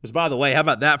 Because, by the way, how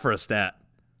about that for a stat?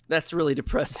 That's really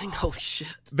depressing. Holy shit.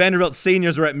 Vanderbilt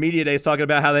seniors were at media days talking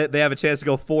about how they have a chance to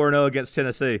go 4-0 against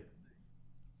Tennessee.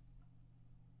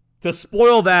 To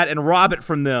spoil that and rob it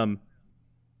from them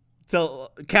to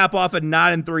cap off a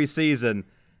 9-3 season,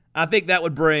 I think that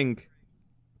would bring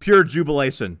pure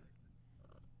jubilation.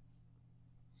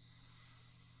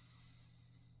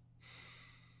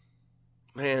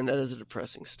 Man, that is a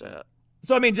depressing stat.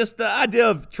 So, I mean, just the idea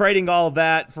of trading all of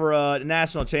that for a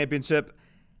national championship,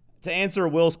 to answer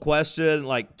Will's question,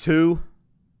 like 2,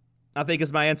 I think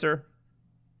is my answer.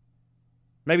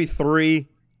 Maybe 3.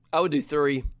 I would do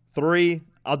 3. 3?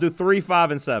 I'll do 3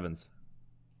 5-7s.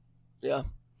 Yeah.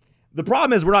 The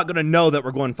problem is we're not going to know that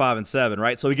we're going 5-7,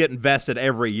 right? So we get invested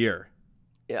every year.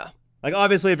 Yeah. Like,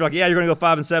 obviously, if you're like, yeah, you're going to go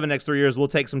 5-7 next 3 years, we'll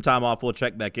take some time off, we'll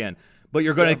check back in. But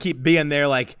you're going to keep being there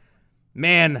like,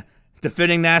 man,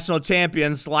 defending national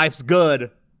champions, life's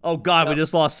good. Oh, God, we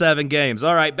just lost 7 games.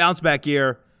 All right, bounce back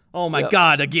year. Oh, my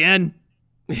God, again?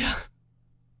 Yeah.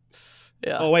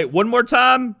 Yeah. Oh, wait, one more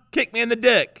time? Kick me in the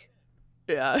dick.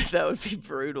 Yeah, that would be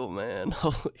brutal, man.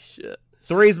 Holy shit.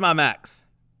 3's my max.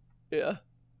 Yeah.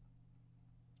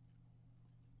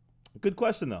 Good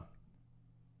question, though.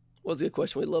 Was a good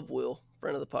question. We love Will,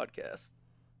 friend of the podcast.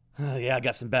 Yeah, I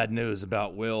got some bad news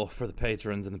about Will for the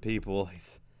patrons and the people. He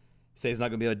says he's not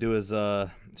going to be able to do his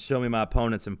show me my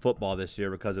opponents in football this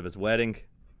year because of his wedding.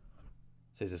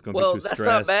 Says it's going to be too stressed. Well,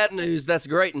 that's not bad news. That's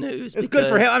great news. It's good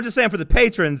for him. I'm just saying for the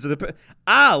patrons.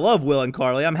 I love Will and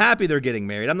Carly. I'm happy they're getting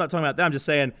married. I'm not talking about that. I'm just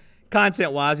saying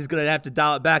content-wise, he's going to have to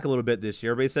dial it back a little bit this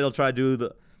year. But he said he'll try to do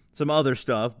some other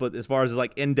stuff. But as far as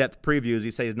like in-depth previews,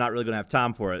 he says he's not really going to have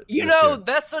time for it. You know,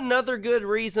 that's another good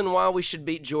reason why we should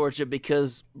beat Georgia,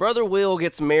 because Brother Will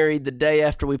gets married the day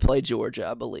after we play Georgia,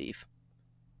 I believe.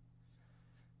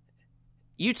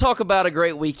 You talk about a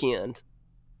great weekend.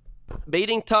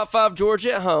 Beating top 5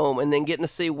 Georgia at home and then getting to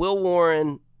see Will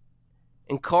Warren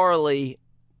and Carly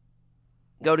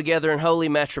go together in holy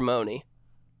matrimony.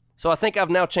 So I think I've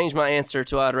now changed my answer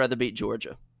to I'd rather beat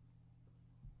Georgia.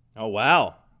 Oh,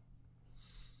 wow.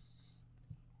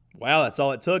 Wow, that's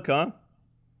all it took, huh?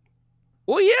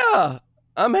 Well, yeah.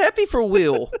 I'm happy for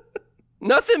Will.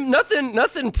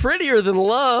 Nothing prettier than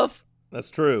love.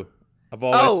 That's true. I've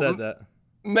always said that.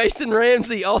 Mason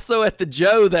Ramsey also at the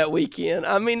Joe that weekend.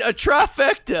 I mean, a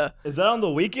trifecta. Is that on the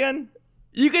weekend?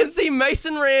 You can see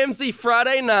Mason Ramsey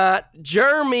Friday night,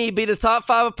 Jeremy beat a top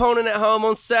 5 opponent at home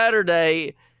on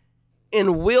Saturday,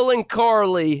 and Will and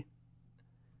Carly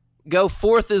go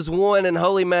 4th as 1 in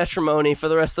holy matrimony for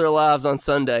the rest of their lives on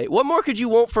Sunday. What more could you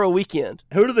want for a weekend?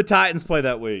 Who do the Titans play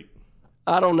that week?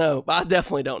 I don't know. I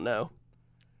definitely don't know.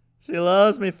 She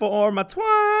loves me for my twine.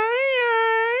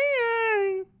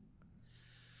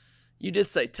 You did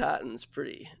say Titans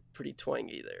pretty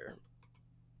twangy there.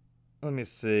 Let me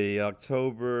see.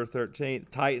 October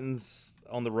 13th. Titans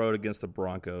on the road against the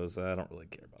Broncos. I don't really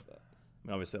care about that. I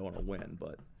mean, obviously, I want to win,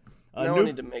 but... now I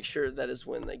need to make sure that is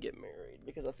when they get married,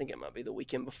 because I think it might be the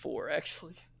weekend before,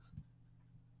 actually.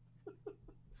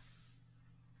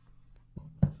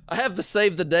 I have the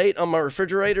save the date on my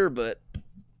refrigerator, but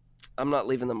I'm not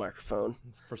leaving the microphone.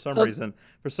 For some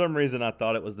reason, I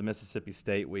thought it was the Mississippi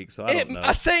State week, so I don't know.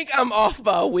 I think I'm off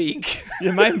by a week.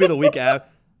 It might be the week after.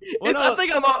 Well, I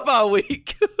think I'm off by a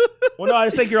week. Well, no, I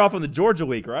just think you're off on the Georgia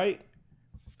week, right?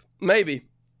 Maybe.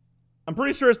 I'm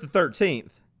pretty sure it's the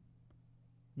 13th.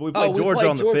 But we played Georgia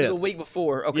on the 5th. the week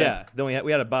before. Okay. Yeah, then we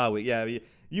had a bye week. Yeah,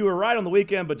 you were right on the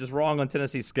weekend, but just wrong on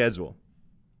Tennessee's schedule.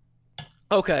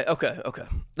 Okay.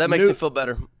 That makes me feel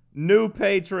better. New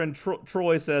patron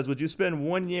Troy says, would you spend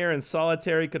 1 year in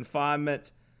solitary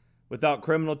confinement without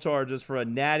criminal charges for a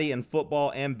natty in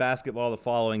football and basketball the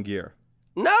following year?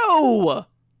 No,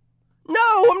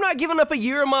 I'm not giving up a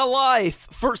year of my life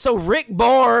so Rick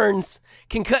Barnes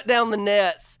can cut down the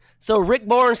nets, so Rick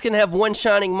Barnes can have one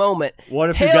shining moment. What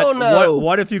if no.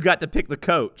 What if you got to pick the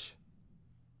coach?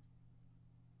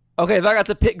 Okay, if I got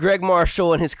to pick Greg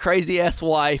Marshall and his crazy-ass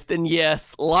wife, then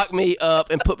yes, lock me up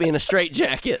and put me in a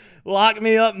straitjacket. Lock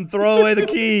me up and throw away the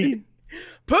key.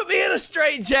 Put me in a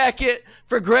straitjacket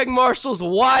for Greg Marshall's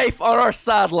wife on our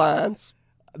sidelines.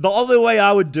 The only way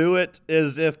I would do it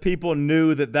is if people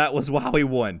knew that was why we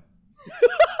won.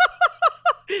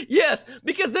 Yes,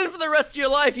 because then for the rest of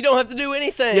your life, you don't have to do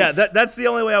anything. Yeah, that's the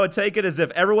only way I would take it, is if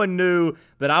everyone knew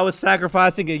that I was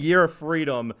sacrificing a year of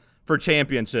freedom for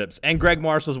championships, and Greg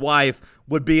Marshall's wife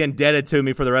would be indebted to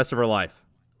me for the rest of her life.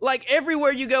 Like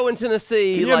everywhere you go in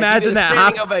Tennessee, can you imagine that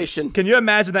standing ovation? Can you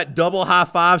imagine that double high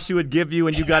five she would give you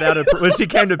when you got out of when she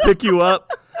came to pick you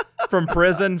up from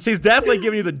prison? She's definitely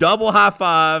giving you the double high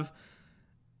five.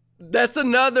 That's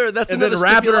another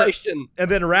stipulation.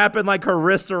 And then wrapping like her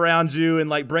wrist around you and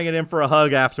like bringing in for a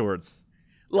hug afterwards.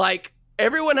 Like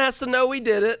everyone has to know we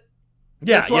did it.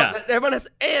 Yeah. Everyone has,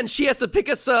 and she has to pick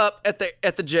us up at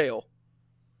the jail.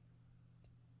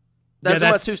 That's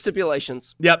my 2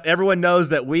 stipulations. Yep, everyone knows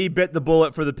that we bit the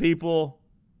bullet for the people.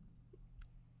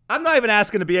 I'm not even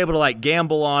asking to be able to like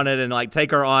gamble on it and like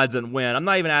take our odds and win. I'm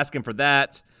not even asking for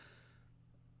that.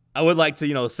 I would like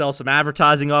to, sell some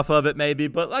advertising off of it maybe,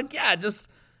 but like, yeah, just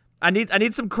I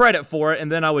need some credit for it,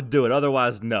 and then I would do it.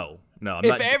 Otherwise, no.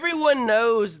 If everyone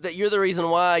knows that you're the reason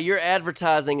why, your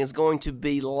advertising is going to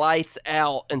be lights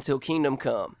out until Kingdom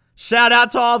Come. Shout out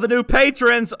to all the new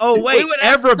patrons. Oh, We wait, would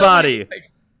have so many everybody. new patrons.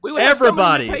 We would have so many new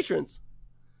Everybody. patrons.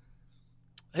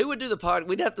 Who would do the pod?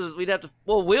 We'd have to.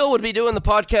 Well, Will would be doing the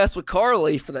podcast with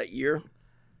Carly for that year.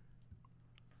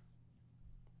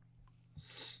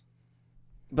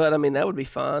 But I mean, that would be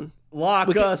fine.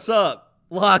 Lock us up.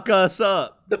 Lock us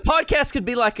up. The podcast could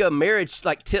be like a marriage,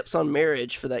 like tips on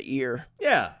marriage for that year.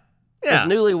 Yeah. As Yeah.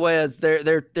 newlyweds,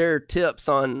 their tips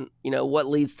on what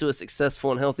leads to a successful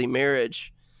and healthy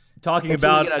marriage. Talking Until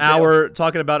we about get out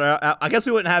of our, I guess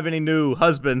we wouldn't have any new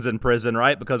husbands in prison,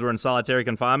 right? Because we're in solitary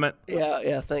confinement.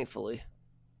 Yeah, thankfully.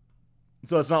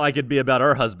 So it's not like it'd be about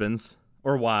our husbands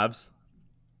or wives.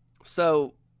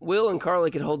 So Will and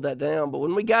Carly could hold that down, but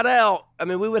when we got out, I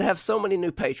mean, we would have so many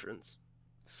new patrons.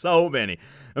 So many.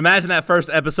 Imagine that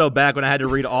first episode back when I had to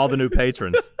read all the new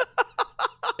patrons.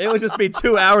 It would just be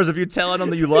 2 hours of you telling them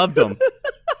that you loved them.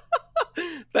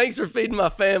 Thanks for feeding my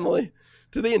family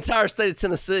to the entire state of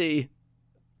Tennessee.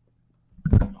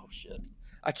 Oh, shit.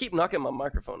 I keep knocking my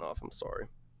microphone off. I'm sorry.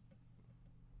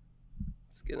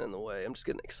 It's getting in the way. I'm just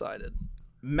getting excited.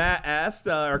 Matt asked,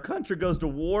 our country goes to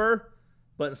war,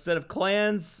 but instead of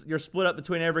clans, you're split up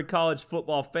between every college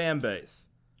football fan base.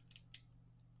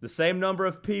 The same number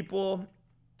of people.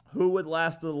 Who would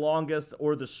last the longest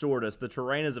or the shortest? The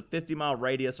terrain is a 50-mile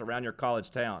radius around your college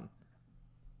town.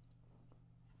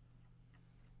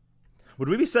 Would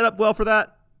we be set up well for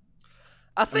that?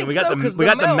 I think we got so, because we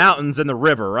got the mountains and the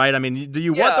river, right? I mean, do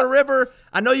you want Yeah. the river?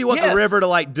 I know you want the Yes. river to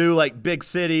like do like big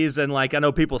cities and like I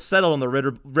know people settle on the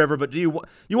river, but do you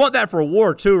want that for a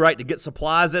war too, right? To get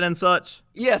supplies in and such.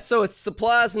 Yeah, so it's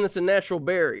supplies and it's a natural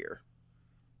barrier.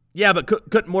 Yeah, but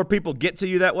couldn't more people get to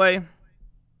you that way?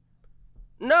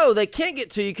 No, they can't get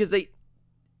to you because they,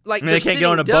 like, I mean, they can't get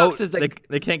on a boat. As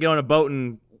They can't get on a boat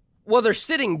and. well, they're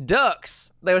sitting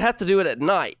ducks. They would have to do it at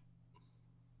night.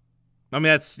 I mean,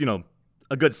 that's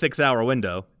a good 6-hour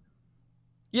window.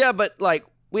 Yeah, but like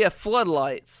we have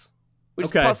floodlights. We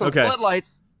just Okay, pop some okay.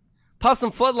 floodlights. Pop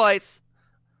some floodlights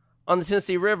on the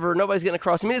Tennessee River. Nobody's getting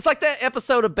across. I mean, it's like that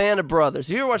episode of Band of Brothers.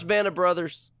 Have you ever watched Band of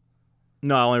Brothers?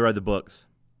 No, I only read the books.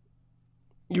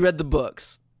 You read the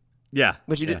books, Yeah,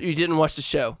 but you yeah. you didn't watch the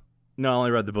show. No, I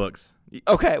only read the books.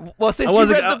 Okay, well, since you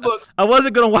read the books. I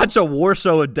wasn't gonna watch a war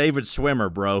show with David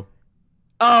Schwimmer, bro.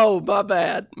 Oh, my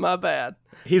bad. My bad.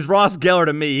 He's Ross Geller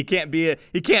to me. He can't be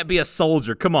a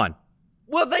soldier. Come on.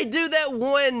 Well, they do that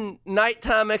one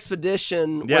nighttime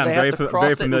expedition Yeah, where they I'm have to cross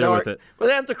very it in familiar dark, with it. where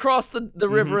they have to cross the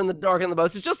river in the dark in the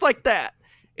boats. It's just like that.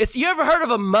 You ever heard of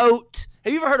a moat?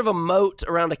 Have you ever heard of a moat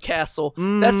around a castle?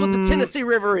 That's what the Tennessee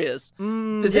River is.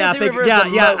 The Tennessee River is a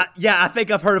moat. I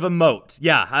think I've heard of a moat.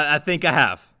 Yeah, I think I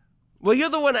have. Well, you're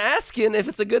the one asking if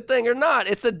it's a good thing or not.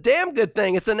 It's a damn good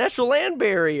thing. It's a natural land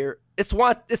barrier. It's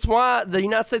why the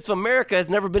United States of America has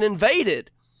never been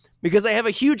invaded, because they have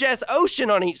a huge ass ocean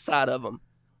on each side of them.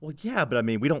 Well, yeah, but I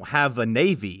mean, we don't have a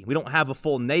navy. We don't have a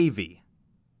full navy.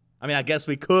 I mean, I guess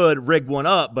we could rig one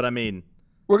up, but I mean,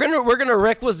 We're gonna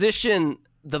requisition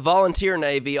the volunteer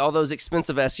navy, all those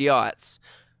expensive ass yachts.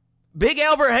 Big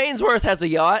Albert Hainsworth has a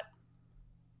yacht.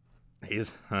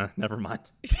 he's never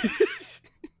mind.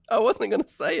 I wasn't gonna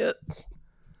say it.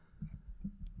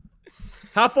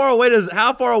 How far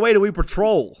away do we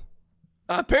patrol?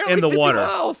 Apparently In the 50 water.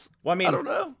 miles. Well, I mean, I don't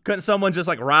know. Couldn't someone just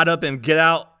like ride up and get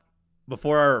out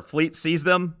before our fleet sees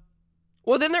them?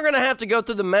 Well, then they're gonna have to go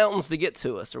through the mountains to get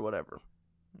to us or whatever.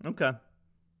 Okay.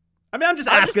 I mean, I'm just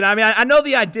asking. I mean, I know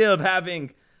the idea of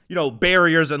having,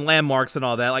 barriers and landmarks and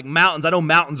all that. Like mountains. I know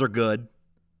mountains are good.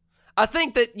 I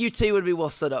think that UT would be well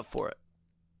set up for it.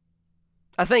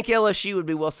 I think LSU would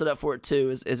be well set up for it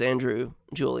too, as Andrew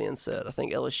Julian said. I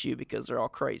think LSU, because they're all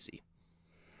crazy.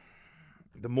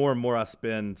 The more and more I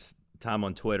spend time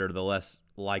on Twitter, the less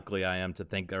likely I am to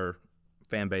think our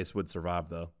fan base would survive,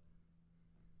 though.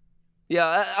 Yeah,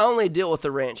 I only deal with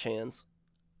the ranch hands.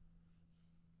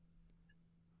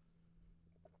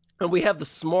 And we have the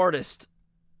smartest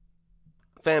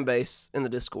fan base in the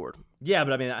Discord. Yeah,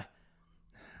 but I mean,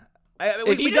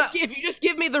 If you just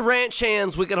give me the ranch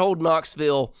hands, we could hold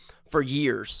Knoxville for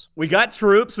years. we got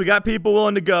troops. We got people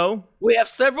willing to go. We have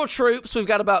several troops. We've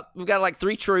got like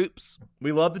 3 troops.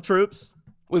 We love the troops.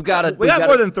 We got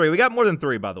more than 3. We got more than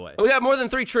 3, by the way. We got more than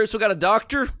 3 troops. We got a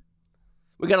doctor.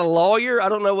 We got a lawyer. I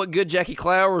don't know what good Jackie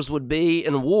Clowers would be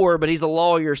in war, but he's a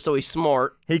lawyer, so he's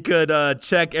smart. He could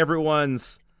check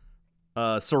everyone's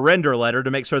surrender letter to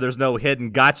make sure there's no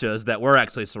hidden gotchas that we're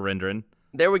actually surrendering.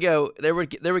 There we go. There we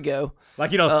go.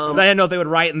 Like, they didn't know if they would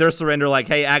write in their surrender, like,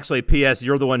 hey, actually, P.S.,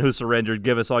 you're the one who surrendered.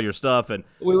 Give us all your stuff. And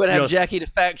We would have Jackie to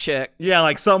fact check. Yeah,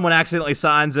 like someone accidentally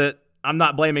signs it. I'm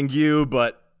not blaming you,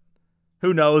 but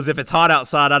Who knows? If it's hot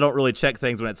outside, I don't really check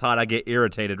things when it's hot. I get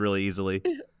irritated really easily.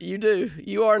 You do.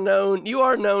 You are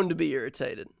known to be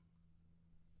irritated.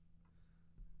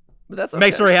 But that's okay.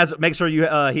 Make sure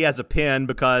he has a pin,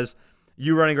 because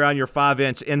you running around your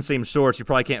 5-inch inseam shorts, you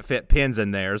probably can't fit pins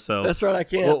in there. So that's right, I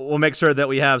can't. We'll make sure that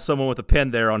we have someone with a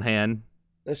pin there on hand.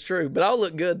 That's true, but I'll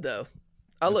look good though.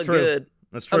 I'll look true. good.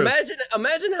 That's true.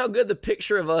 Imagine how good the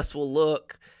picture of us will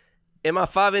look in my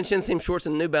 5-inch inseam shorts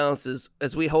and New Balances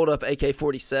as we hold up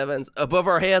AK-47s above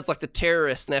our heads like the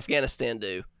terrorists in Afghanistan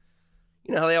do.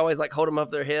 You know how they always like hold them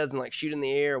up their heads and like shoot in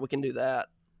the air? We can do that.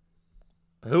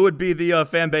 Who would be the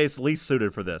fan base least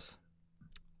suited for this?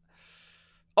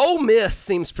 Ole Miss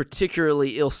seems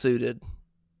particularly ill-suited.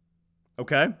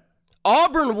 Okay.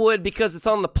 Auburn would, because it's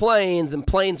on the plains and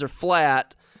plains are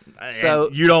flat. So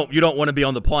you don't want to be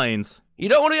on the plains. You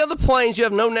don't want to be on the plains. You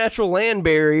have no natural land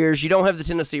barriers. You don't have the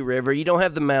Tennessee River. You don't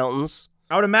have the mountains.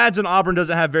 I would imagine Auburn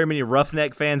doesn't have very many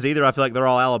Roughneck fans either. I feel like they're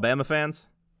all Alabama fans.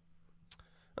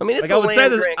 I mean, it's like, a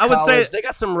land-grant college. They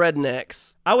got some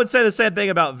rednecks. I would say the same thing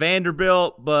about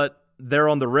Vanderbilt, but they're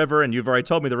on the river, and you've already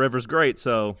told me the river's great,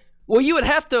 so... Well, we would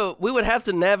have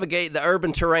to navigate the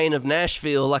urban terrain of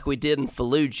Nashville like we did in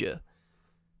Fallujah.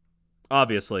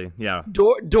 Obviously, yeah.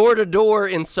 Door-to-door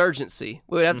insurgency.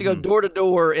 We would have to go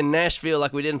door-to-door in Nashville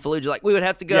like we did in Fallujah. Like, we would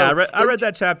have to go... Yeah, I read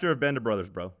that chapter of Band of Brothers,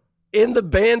 bro. In the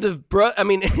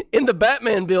in the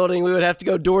Batman building, we would have to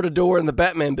go door-to-door in the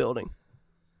Batman building.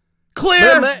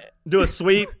 Clear! Do a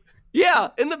sweep. Yeah,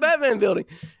 in the Batman building.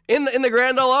 In the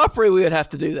Grand Ole Opry, we would have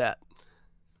to do that.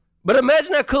 But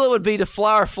imagine how cool it would be to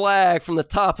fly our flag from the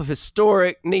top of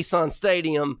historic Nissan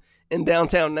Stadium in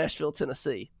downtown Nashville,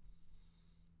 Tennessee.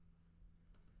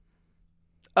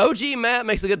 OG Matt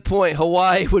makes a good point.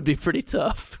 Hawaii would be pretty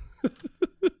tough.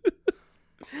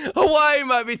 Hawaii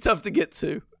might be tough to get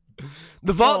to.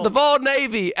 The Vol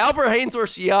Navy, Albert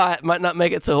Haynesworth's yacht might not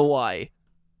make it to Hawaii.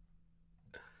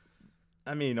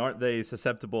 I mean, aren't they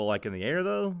susceptible, like, in the air,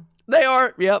 though? They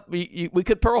are. Yep. We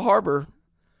could Pearl Harbor.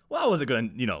 Well, I wasn't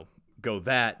going to, go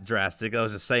that drastic. I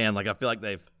was just saying, like, I feel like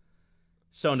they've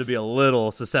shown to be a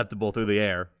little susceptible through the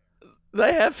air.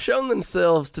 They have shown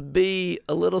themselves to be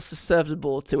a little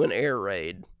susceptible to an air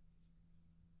raid.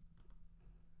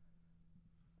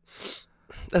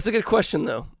 That's a good question,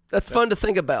 though. That's fun to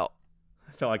think about.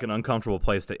 I felt like an uncomfortable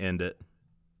place to end it.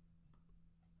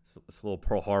 It's a little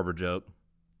Pearl Harbor joke.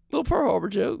 Little Pearl Harbor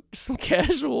joke. Just some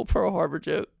casual Pearl Harbor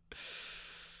joke.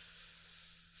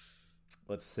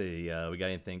 Let's see. We got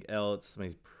anything else? Let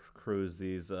me cruise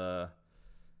these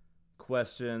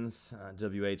questions.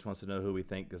 WH wants to know who we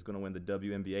think is going to win the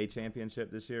WNBA championship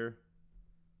this year.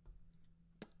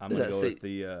 I'm going to go with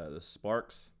the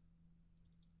Sparks.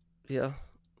 Yeah.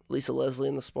 Lisa Leslie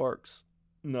and the Sparks.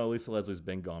 No, Lisa Leslie's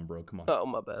been gone, bro. Come on. Oh,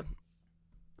 my bad.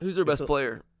 Who's their best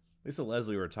player? Lisa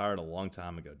Leslie retired a long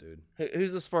time ago, dude.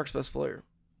 Who's the Sparks' best player?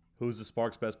 Who's the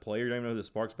Sparks' best player? You don't even know who the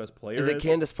Sparks' best player is? Is it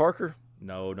Candace Parker?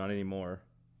 No, not anymore.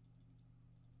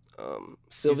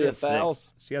 Sylvia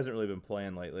Fowles? She hasn't really been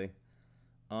playing lately.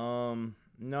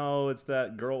 No, it's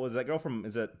that girl. Is it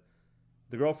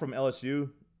the girl from LSU?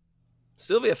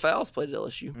 Sylvia Fowles played at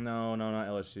LSU. No, not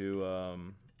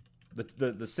LSU.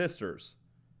 The sisters.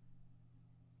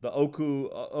 The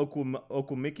Okumiki?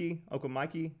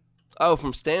 Oh,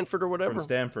 from Stanford or whatever? From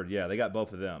Stanford, yeah. They got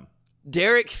both of them.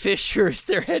 Derek Fisher is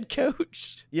their head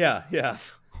coach. Yeah.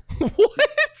 What?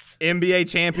 NBA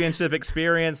championship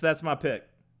experience, that's my pick.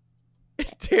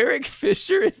 Derek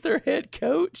Fisher is their head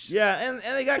coach? Yeah, and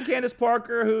they got Candace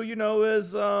Parker, who,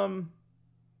 is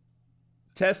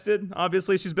tested.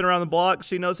 Obviously, she's been around the block.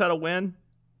 She knows how to win.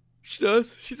 She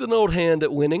does. She's an old hand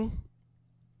at winning.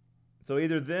 So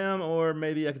either them or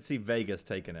maybe I could see Vegas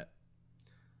taking it.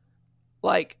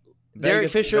 Like, Derek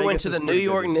Fisher went to the New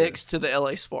York Knicks to the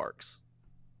LA Sparks.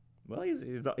 Well,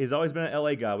 he's always been an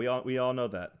LA guy. We all know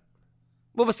that.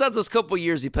 Well, besides those couple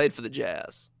years, he played for the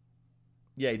Jazz.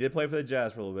 Yeah, he did play for the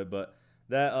Jazz for a little bit, but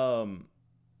that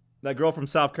girl from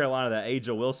South Carolina, that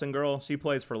Aja Wilson girl, she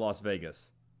plays for Las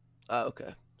Vegas. Oh,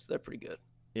 okay. So they're pretty good.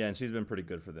 Yeah, and she's been pretty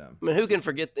good for them. I mean, who can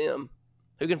forget them?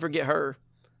 Who can forget her?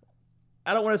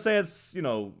 I don't want to say it's,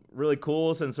 really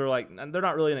cool since they're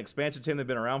not really an expansion team. They've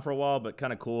been around for a while, but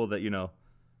kind of cool that,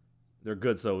 they're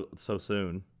good so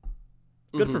soon.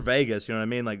 Good for Vegas, you know what I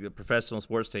mean? Like the professional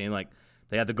sports team, like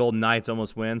they had the Golden Knights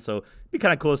almost win, so it'd be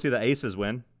kind of cool to see the Aces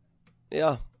win.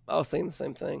 Yeah, I was thinking the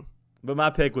same thing. But my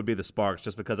pick would be the Sparks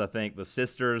just because I think the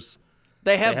sisters.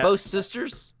 They have both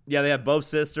sisters? Yeah, they have both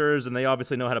sisters, and they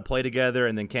obviously know how to play together,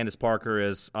 and then Candace Parker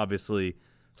is obviously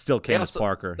still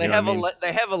Parker. They have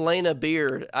Elena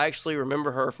Beard. I actually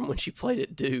remember her from when she played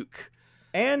at Duke.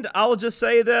 And I'll just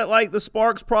say that, like, the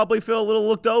Sparks probably feel a little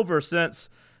looked over since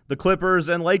the Clippers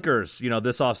and Lakers,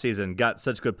 this offseason got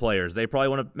such good players. They probably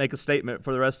want to make a statement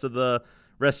for the rest of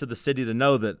the city to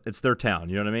know that it's their town.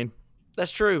 You know what I mean?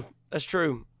 That's true. That's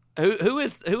true. Who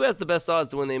has the best odds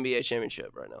to win the NBA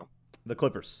championship right now? The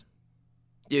Clippers.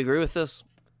 Do you agree with this?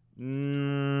 Nope,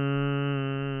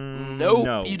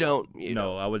 no, you don't.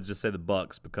 No, I would just say the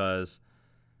Bucks because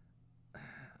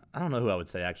I don't know who I would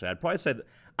say, actually. I'd probably say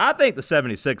I think the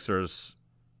 76ers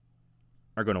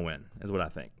are going to win is what I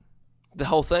think. The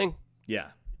whole thing? Yeah.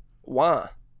 Why?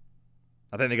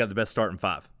 I think they got the best starting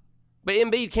five. But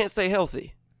Embiid can't stay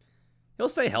healthy. He'll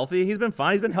stay healthy. He's been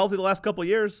fine. He's been healthy the last couple of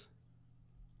years.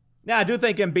 Now, I do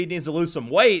think Embiid needs to lose some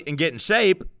weight and get in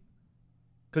shape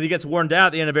because he gets worn down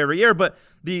at the end of every year. But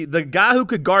the guy who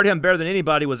could guard him better than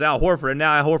anybody was Al Horford, and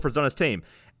now Al Horford's on his team.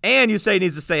 And you say he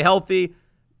needs to stay healthy.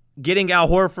 Getting Al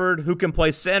Horford, who can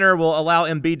play center, will allow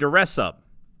Embiid to rest up.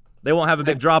 They won't have a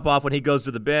big drop-off when he goes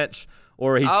to the bench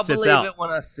or he sits out. I'll believe it when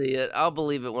I see it. I'll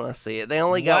believe it when I see it. They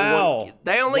only got one.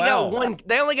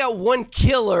 They only got one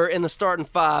killer in the starting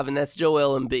five, and that's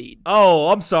Joel Embiid. Oh,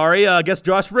 I'm sorry. I guess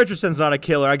Josh Richardson's not a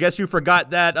killer. I guess you forgot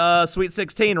that Sweet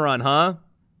 16 run, huh?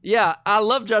 Yeah, I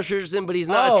love Josh Richardson, but he's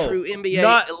not a true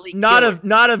NBA elite not killer.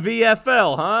 Not a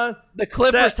VFL, huh? The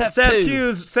Clippers have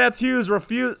two. Seth Hughes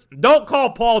refused. Don't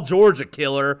call Paul George a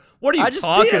killer. What are you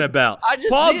talking about?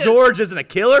 Paul George isn't a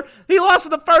killer. He lost in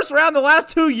the first round the last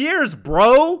 2 years,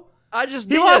 bro.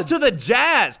 He lost to the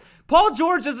Jazz. Paul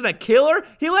George isn't a killer.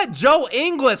 He let Joe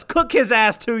Ingles cook his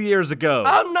ass 2 years ago.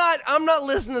 I'm not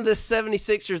listening to this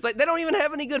 76ers. Like, they don't even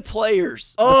have any good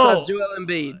players besides Joel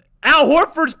Embiid. Al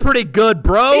Horford's pretty good,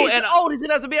 bro. He's old. He's going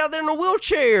to have to be out there in a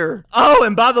wheelchair. Oh,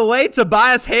 and by the way,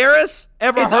 Tobias Harris,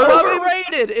 heard of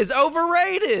him? Is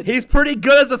overrated. He's pretty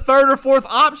good as a third or fourth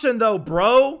option, though,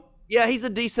 bro. Yeah, he's a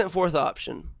decent fourth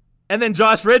option. And then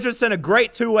Josh Richardson, a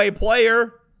great two-way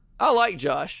player. I like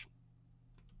Josh.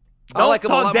 I like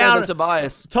him a lot more than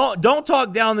Tobias. Don't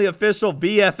talk down the official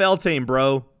VFL team,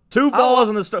 bro. Two balls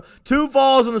in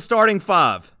the starting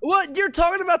five. What? You're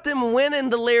talking about them winning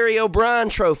the Larry O'Brien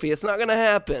trophy. It's not going to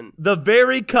happen. The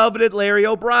very coveted Larry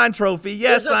O'Brien trophy.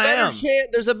 Yes, I am.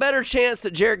 There's a better chance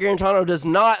that Jarrett Garantano does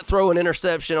not throw an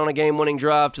interception on a game-winning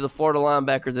drive to the Florida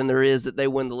linebacker than there is that they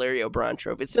win the Larry O'Brien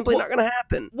trophy. It's simply not going to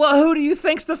happen. Well, who do you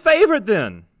think's the favorite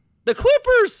then? The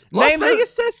Clippers. Las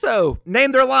Vegas says so.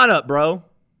 Name their lineup, bro.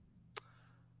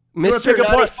 Mr.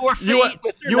 94 feet.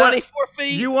 Mr. 94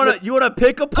 feet. You want to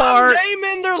pick apart? I'm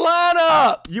naming their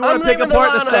lineup. You want to pick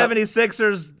apart the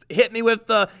 76ers? Hit me with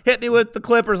the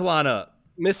Clippers lineup.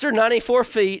 Mr. 94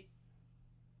 feet.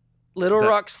 Little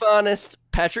Rock's finest,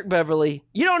 Patrick Beverly.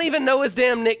 You don't even know his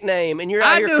damn nickname, and you're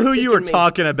out here. I knew who you were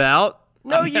talking about.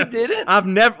 No, you didn't.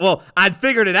 I'd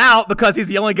figured it out because he's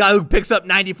the only guy who picks up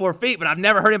 94 feet, but I've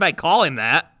never heard anybody call him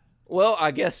that. Well,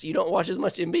 I guess you don't watch as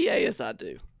much NBA as I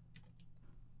do.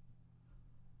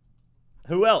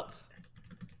 Who else?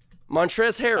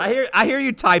 Montrezl Harrell. I hear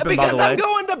you typing, by the way. Because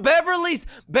I'm going to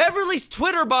Beverly's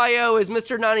Twitter bio is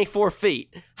Mr. 94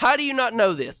 feet. How do you not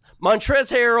know this?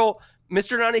 Montrezl Harrell,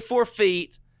 Mr. 94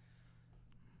 feet.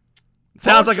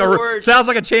 Sounds like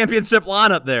a championship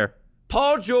lineup there.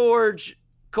 Paul George,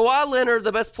 Kawhi Leonard,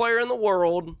 the best player in the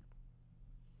world.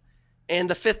 And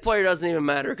the fifth player doesn't even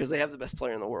matter because they have the best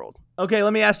player in the world. Okay,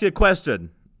 let me ask you a question,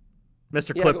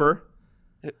 Mr. Clipper.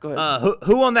 Go ahead.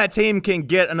 Who on that team can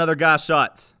get another guy's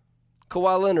shots?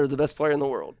 Kawhi Leonard, the best player in the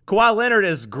world. Kawhi Leonard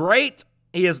is great.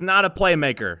 He is not a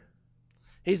playmaker.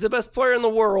 He's the best player in the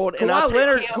world.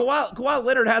 Kawhi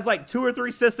Leonard has like 2 or 3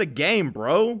 assists a game,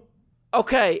 bro.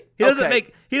 Okay. He doesn't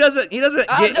get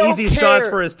easy shots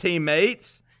for his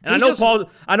teammates. And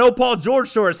I know Paul George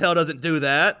sure as hell doesn't do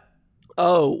that.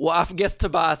 Oh, well, I guess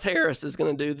Tobias Harris is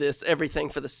going to do this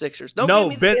everything for the Sixers.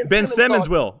 Ben Simmons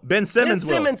will. Ben Simmons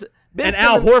will. And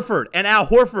Al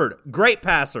Horford, great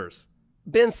passers.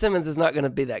 Ben Simmons is not going to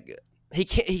be that good.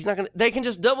 He's not going to. They can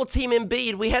just double team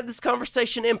Embiid. We had this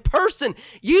conversation in person.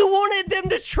 You wanted them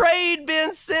to trade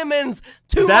Ben Simmons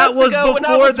 2 months ago. That was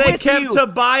before they kept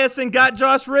Tobias and got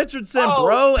Josh Richardson,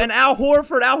 bro. And Al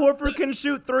Horford can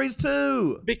shoot threes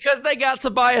too. Because they got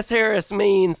Tobias Harris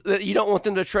means that you don't want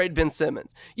them to trade Ben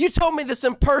Simmons. You told me this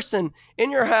in person in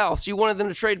your house. You wanted them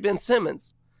to trade Ben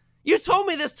Simmons. You told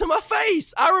me this to my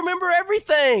face. I remember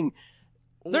everything.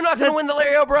 They're not going to win the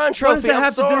Larry O'Brien trophy.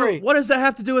 What does that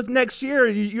have to do with next year?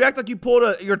 You act like you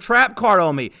pulled your trap card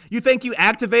on me. You think you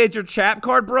activated your trap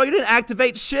card, bro? You didn't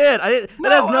activate shit. That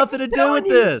has nothing to do with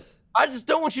this. I just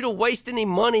don't want you to waste any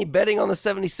money betting on the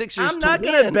 76ers. I'm not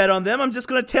going to bet on them. I'm just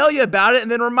going to tell you about it and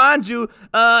then remind you,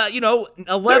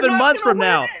 11 months from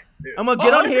now. I'm gonna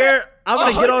get on here. I'm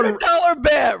gonna get on. $100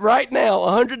 bet right now.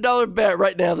 $100 bet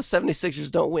right now. The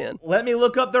 76ers don't win. Let me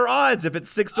look up their odds. If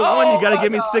it's 6-1, you got to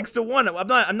give me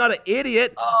 6-1. I'm not an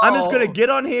idiot. I'm just gonna get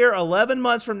on here 11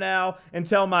 months from now and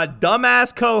tell my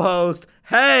dumbass co-host,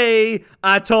 "Hey,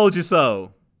 I told you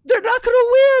so." They're not gonna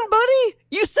win, buddy.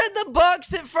 You said the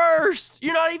Bucks at first.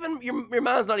 You're not even your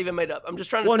mind's not even made up. I'm just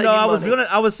trying to Well, save no, you money.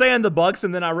 I was saying the Bucks,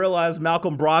 and then I realized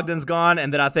Malcolm Brogdon's gone,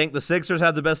 and then I think the Sixers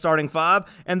have the best starting five,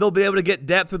 and they'll be able to get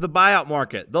depth through the buyout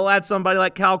market. They'll add somebody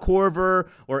like Kyle Korver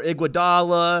or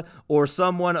Iguodala or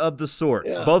someone of the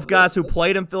sorts. Yeah, Both guys who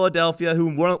played in Philadelphia who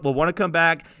will want to come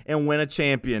back and win a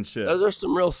championship. Those are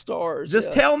some real stars.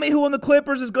 Just tell me who on the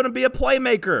Clippers is going to be a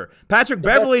playmaker. Patrick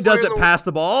Beverly doesn't pass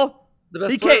the ball.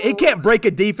 He can't break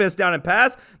a defense down and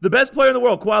pass. The best player in the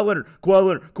world, Kawhi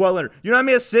Leonard. You know how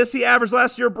many assists he averaged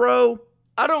last year, bro?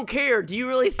 I don't care. Do you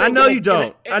really think? I know you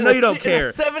don't. I know you don't care. In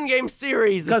a 7-game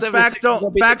series, because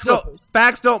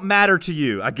facts don't matter to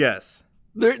you, I guess.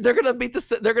 They're gonna beat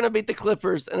the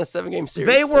Clippers in a 7-game series.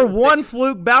 They were one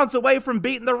fluke bounce away from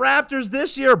beating the Raptors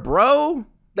this year, bro.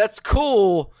 That's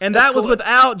cool. And that was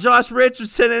without Josh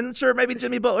Richardson. And sure, maybe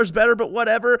Jimmy Butler's better, but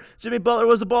whatever. Jimmy Butler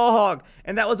was a ball hog.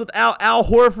 And that was without Al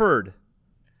Horford.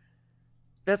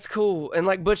 That's cool. And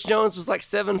like Butch Jones was like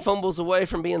 7 fumbles away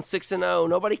from being 6-0.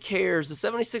 Nobody cares. The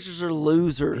 76ers are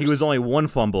losers. He was only 1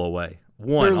 fumble away.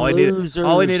 One. They're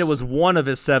all he needed was one of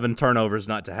his 7 turnovers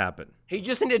not to happen. He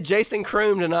just needed Jason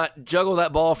Kroom to not juggle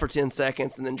that ball for 10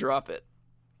 seconds and then drop it.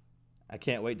 I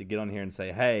can't wait to get on here and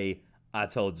say, hey, I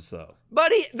told you so.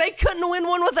 Buddy, they couldn't win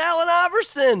one with Allen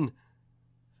Iverson.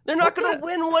 They're not going to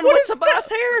win one with Tobias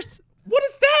Harris. What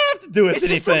does that have to do with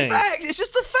anything? Just the facts. It's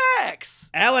just the facts.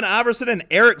 Allen Iverson and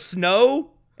Eric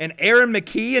Snow and Aaron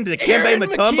McKee and Dikembe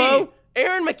Mutombo.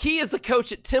 Aaron McKee is the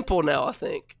coach at Temple now, I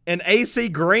think. And AC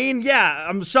Green? Yeah,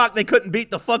 I'm shocked they couldn't beat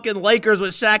the fucking Lakers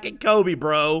with Shaq and Kobe,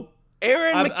 bro.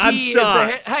 I'm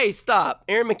shocked. Hey, stop.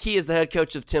 Aaron McKee is the head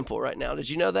coach of Temple right now. Did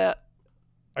you know that?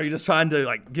 Are you just trying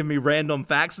to give me random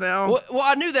facts now? Well,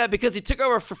 I knew that because he took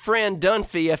over for Fran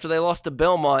Dunphy after they lost to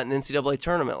Belmont in the NCAA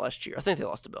tournament last year. I think they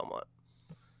lost to Belmont.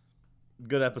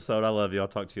 Good episode. I love you. I'll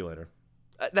talk to you later.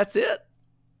 That's it?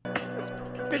 It's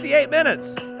 58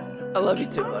 minutes. I love you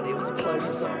too, buddy. It was a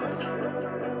pleasure as always.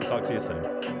 Talk to you soon.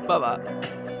 Bye-bye.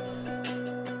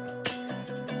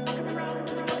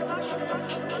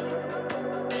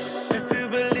 If you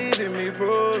believe in me,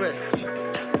 prove it.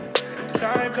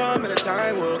 Time come and a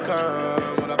time will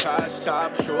come when I pass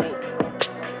top shoot.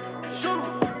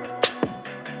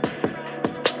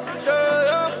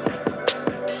 Yeah.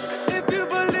 If you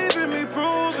believe in me,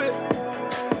 prove it.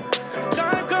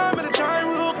 Time come and a time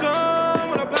will come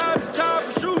when I pass top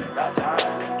shoot.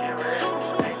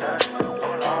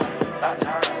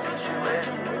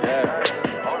 Yeah.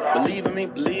 Believe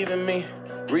in me.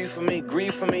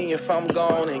 Grieve for me if I'm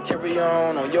gone and carry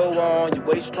on your own. You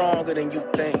way stronger than you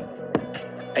think.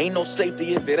 Ain't no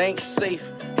safety if it ain't safe.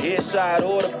 Headshot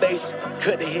or the base.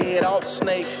 Cut the head off the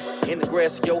snake. In the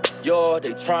grass of your yard,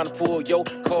 they tryna pull your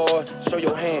card. Show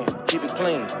your hand, keep it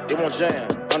clean. It won't jam,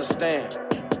 understand.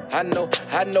 I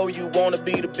know you wanna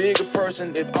be the bigger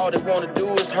person. If all they wanna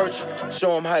do is hurt you,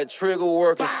 show them how the trigger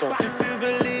working. So if you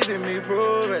believe in me,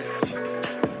 prove it.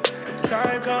 The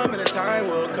time come and the time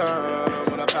will come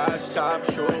when I pass top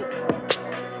shoot.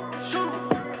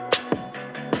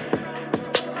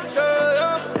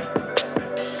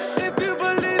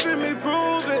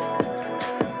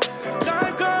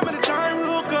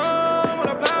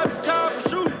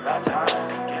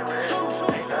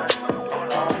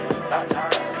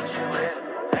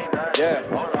 Yeah,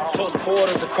 close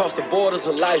quarters across the borders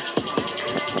of life.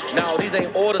 Now, these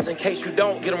ain't orders in case you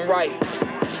don't get them right.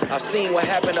 I've seen what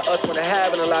happened to us when the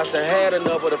having a lost and had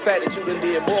enough, or the fact that you done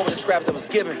did more with the scraps that was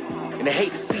given. And they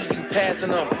hate to see you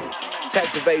passing them.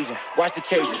 Tax evasion, watch the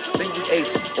cages, think we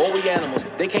apes, or we animals.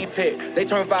 They can't pick, they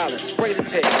turn violent, spray the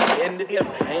tech. And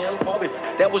hand for it,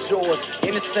 that was yours.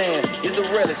 In the sand is the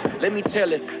realest. Let me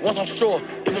tell it, once I'm sure,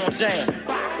 it won't jam.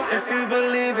 If you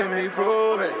believe in me,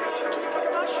 prove it.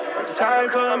 The time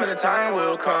come and the time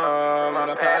will come on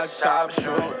a pass top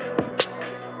shoot.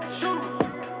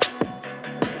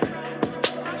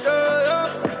 Yeah.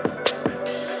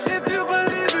 If you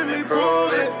believe in me,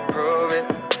 prove it.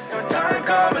 The time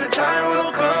come and the time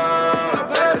will come on a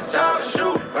pass top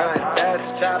shoot. Right,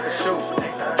 pass top and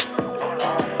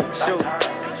shoot.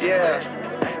 Yeah.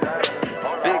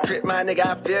 Big crit, my nigga. nigga,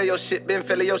 I feel your shit. Been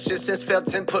feeling your shit since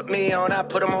Felton put me on. I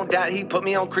put him on dot, he put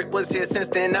me on. Crip was here since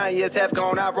then. 9 years have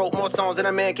gone. I wrote more songs than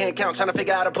a man can't count. Trying to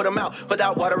figure out how to put them out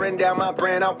without watering down my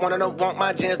brand. I wanna know, want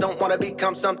my gens. Don't wanna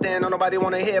become something. Don't nobody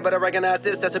wanna hear, but I recognize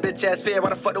this. That's a bitch ass fear. Why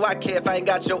the fuck do I care if I ain't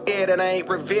got your ear? Then I ain't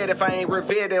revered. If I ain't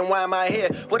revered, then why am I here?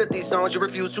 What if these songs you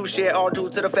refuse to share? All due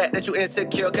to the fact that you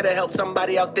insecure. Could've helped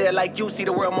somebody out there like you see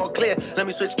the world more clear. Let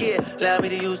me switch gear. Allow me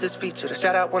to use this feature to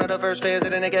shout out one of the first fans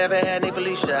that a nigga ever had, named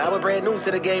Felicia. I was brand new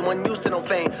to the game, wasn't used to no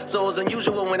fame. So it was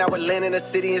unusual when I would land in the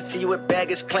city and see you with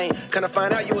baggage claim. Kinda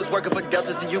find out you was working for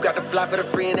Delta, so you got to fly for the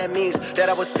free, and that means that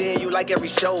I was seeing you like every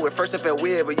show. At first it felt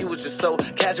weird, but you was just so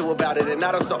casual about it. And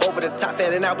now I'm so over the top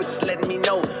fan, and I was just letting me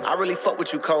know I really fuck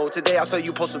with you, cold. Today I saw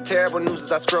you post some terrible news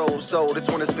as I scroll. So this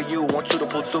one is for you, want you to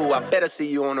pull through. I better see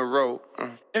you on the road.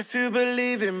 If you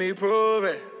believe in me, prove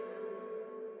it.